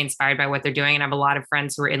very, very inspired by what they're doing. And I have a lot of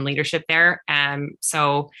friends who are in leadership there.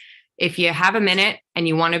 So if you have a minute and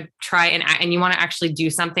you want to try and you want to actually do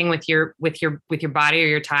something with your body or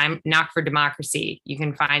your time, Knock for Democracy. You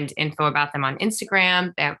can find info about them on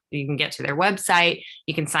Instagram. You can get to their website.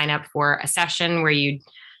 You can sign up for a session where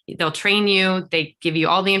they'll train you. They give you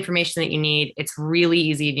all the information that you need. It's really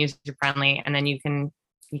easy and user friendly. And then you can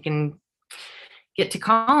get to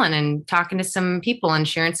calling and talking to some people and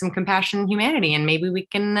sharing some compassion and humanity. And maybe we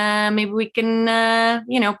can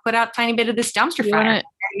put out a tiny bit of this dumpster fire.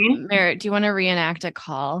 Merritt, do you want to reenact a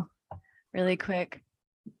call really quick?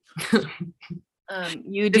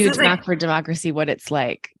 You do Knock for Democracy, what it's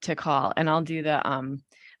like to call, and I'll do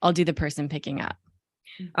the person picking up.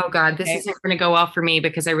 Oh God, this isn't going to go well for me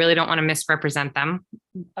because I really don't want to misrepresent them.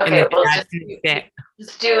 Okay, well,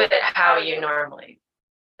 just do it how you normally,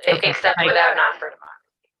 except without Knock for Democracy.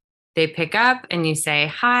 They pick up and you say,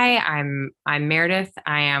 "Hi, I'm Meredith.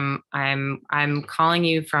 I'm calling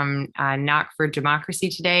you from Knock for Democracy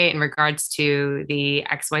today in regards to the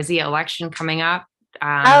XYZ election coming up."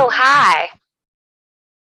 Hi.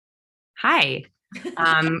 Hi.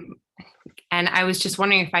 And I was just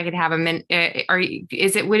wondering if I could have a minute.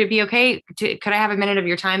 Would it be okay? Could I have a minute of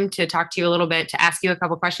your time to talk to you a little bit, to ask you a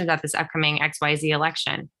couple questions about this upcoming XYZ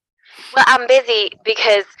election? Well, I'm busy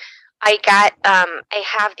because I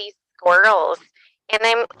have these squirrels, and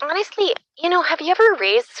I'm honestly, have you ever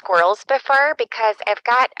raised squirrels before? Because I've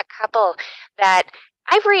got a couple that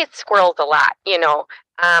I've raised squirrels a lot,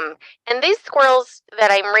 and these squirrels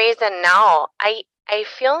that I'm raising now, I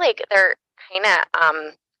feel like they're kind of,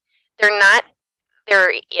 they're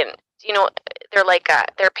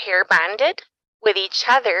pair bonded with each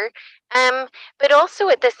other. But also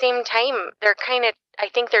at the same time, I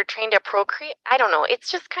think they're trying to procreate. I don't know. It's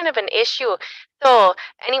just kind of an issue. So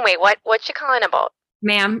anyway, what you calling about?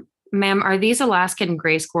 Ma'am, are these Alaskan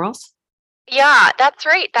gray squirrels? Yeah, that's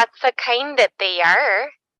right. That's the kind that they are.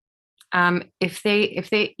 If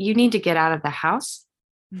you need to get out of the house.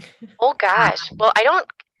 Oh gosh. Well, I don't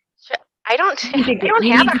have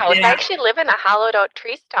a house. I actually live in a hollowed out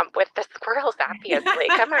tree stump with the squirrels, obviously.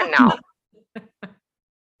 Come on now.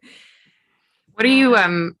 What are you,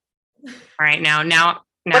 all right, now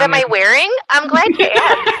what am I wearing? I'm glad you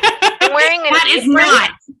asked. I'm wearing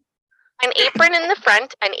an apron in the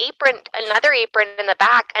front, another apron in the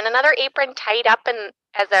back, and another apron tied up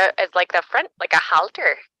as like the front, like a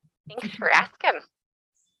halter. Thanks for asking.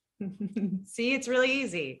 See, it's really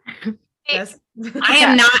easy. Yes. I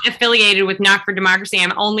am not affiliated with Knock for Democracy.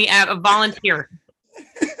 I'm only a volunteer.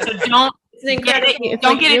 So don't get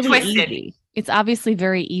it twisted. Easy. It's obviously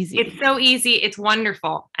very easy. It's so easy. It's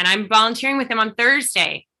wonderful. And I'm volunteering with them on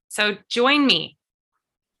Thursday. So join me.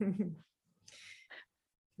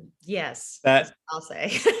 Yes. That I'll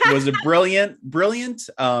say was a brilliant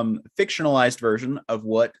fictionalized version of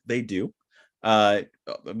what they do. I'm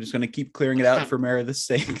just going to keep clearing it out for Meredith's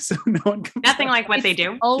sake, so no one comes. Nothing like what they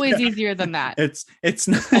do. Always easier than that. It's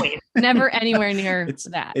not never anywhere near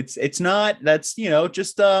that. It's not. That's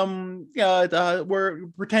just we're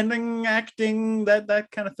pretending, acting, that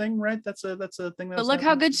kind of thing, right? That's a thing. But look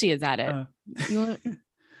how good she is at it.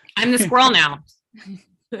 I'm the squirrel now.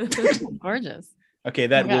 Gorgeous. Okay,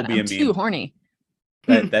 that will be a meme. Too horny.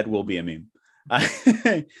 That will be a meme.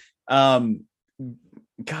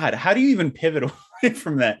 God, how do you even pivot away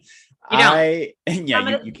from that? You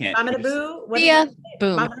can't.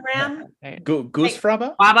 Boom. Goose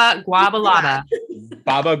fraba? Guaba laba.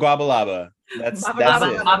 Baba guaba laba. That's it.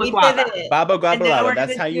 Baba guaba laba.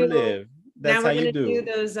 That's how you live. That's how you do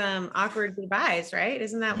those awkward goodbyes, right?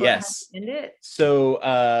 Isn't that what ended it? So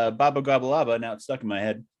Baba guaba laba, now it's stuck in my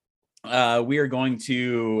head. We are going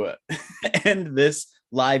to end this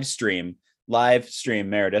live stream,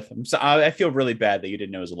 Meredith. I feel really bad that you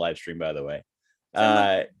didn't know it was a live stream, by the way.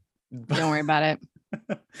 Don't worry about it.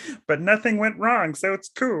 But nothing went wrong, so it's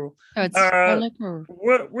cool. Oh, it's totally cool.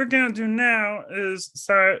 What we're gonna do now is,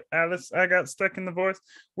 sorry, Alice, I got stuck in the voice.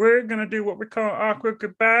 We're gonna do what we call awkward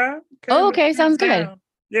goodbye. Okay, sounds good.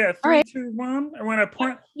 Yeah, 3, 2, 1. And when I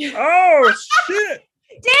point, oh shit!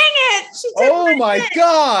 Dang it! Oh my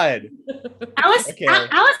God, Alice! Okay. Alice,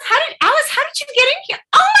 how did you get in here?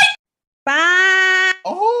 Oh my! Bye.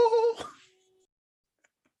 Oh.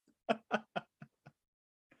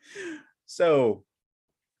 So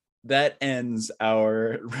that ends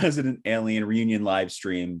our Resident Alien Reunion live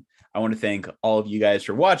stream. I want to thank all of you guys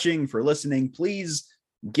for watching, for listening. Please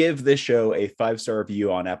give this show a 5-star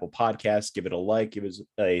review on Apple Podcasts. Give it a like. Give us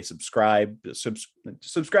a subscribe.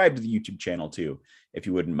 Subscribe to the YouTube channel too, if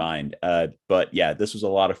you wouldn't mind. But yeah, this was a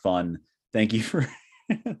lot of fun. Thank you for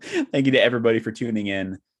thank you to everybody for tuning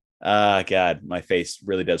in. God, my face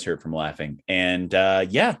really does hurt from laughing. And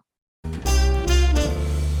yeah,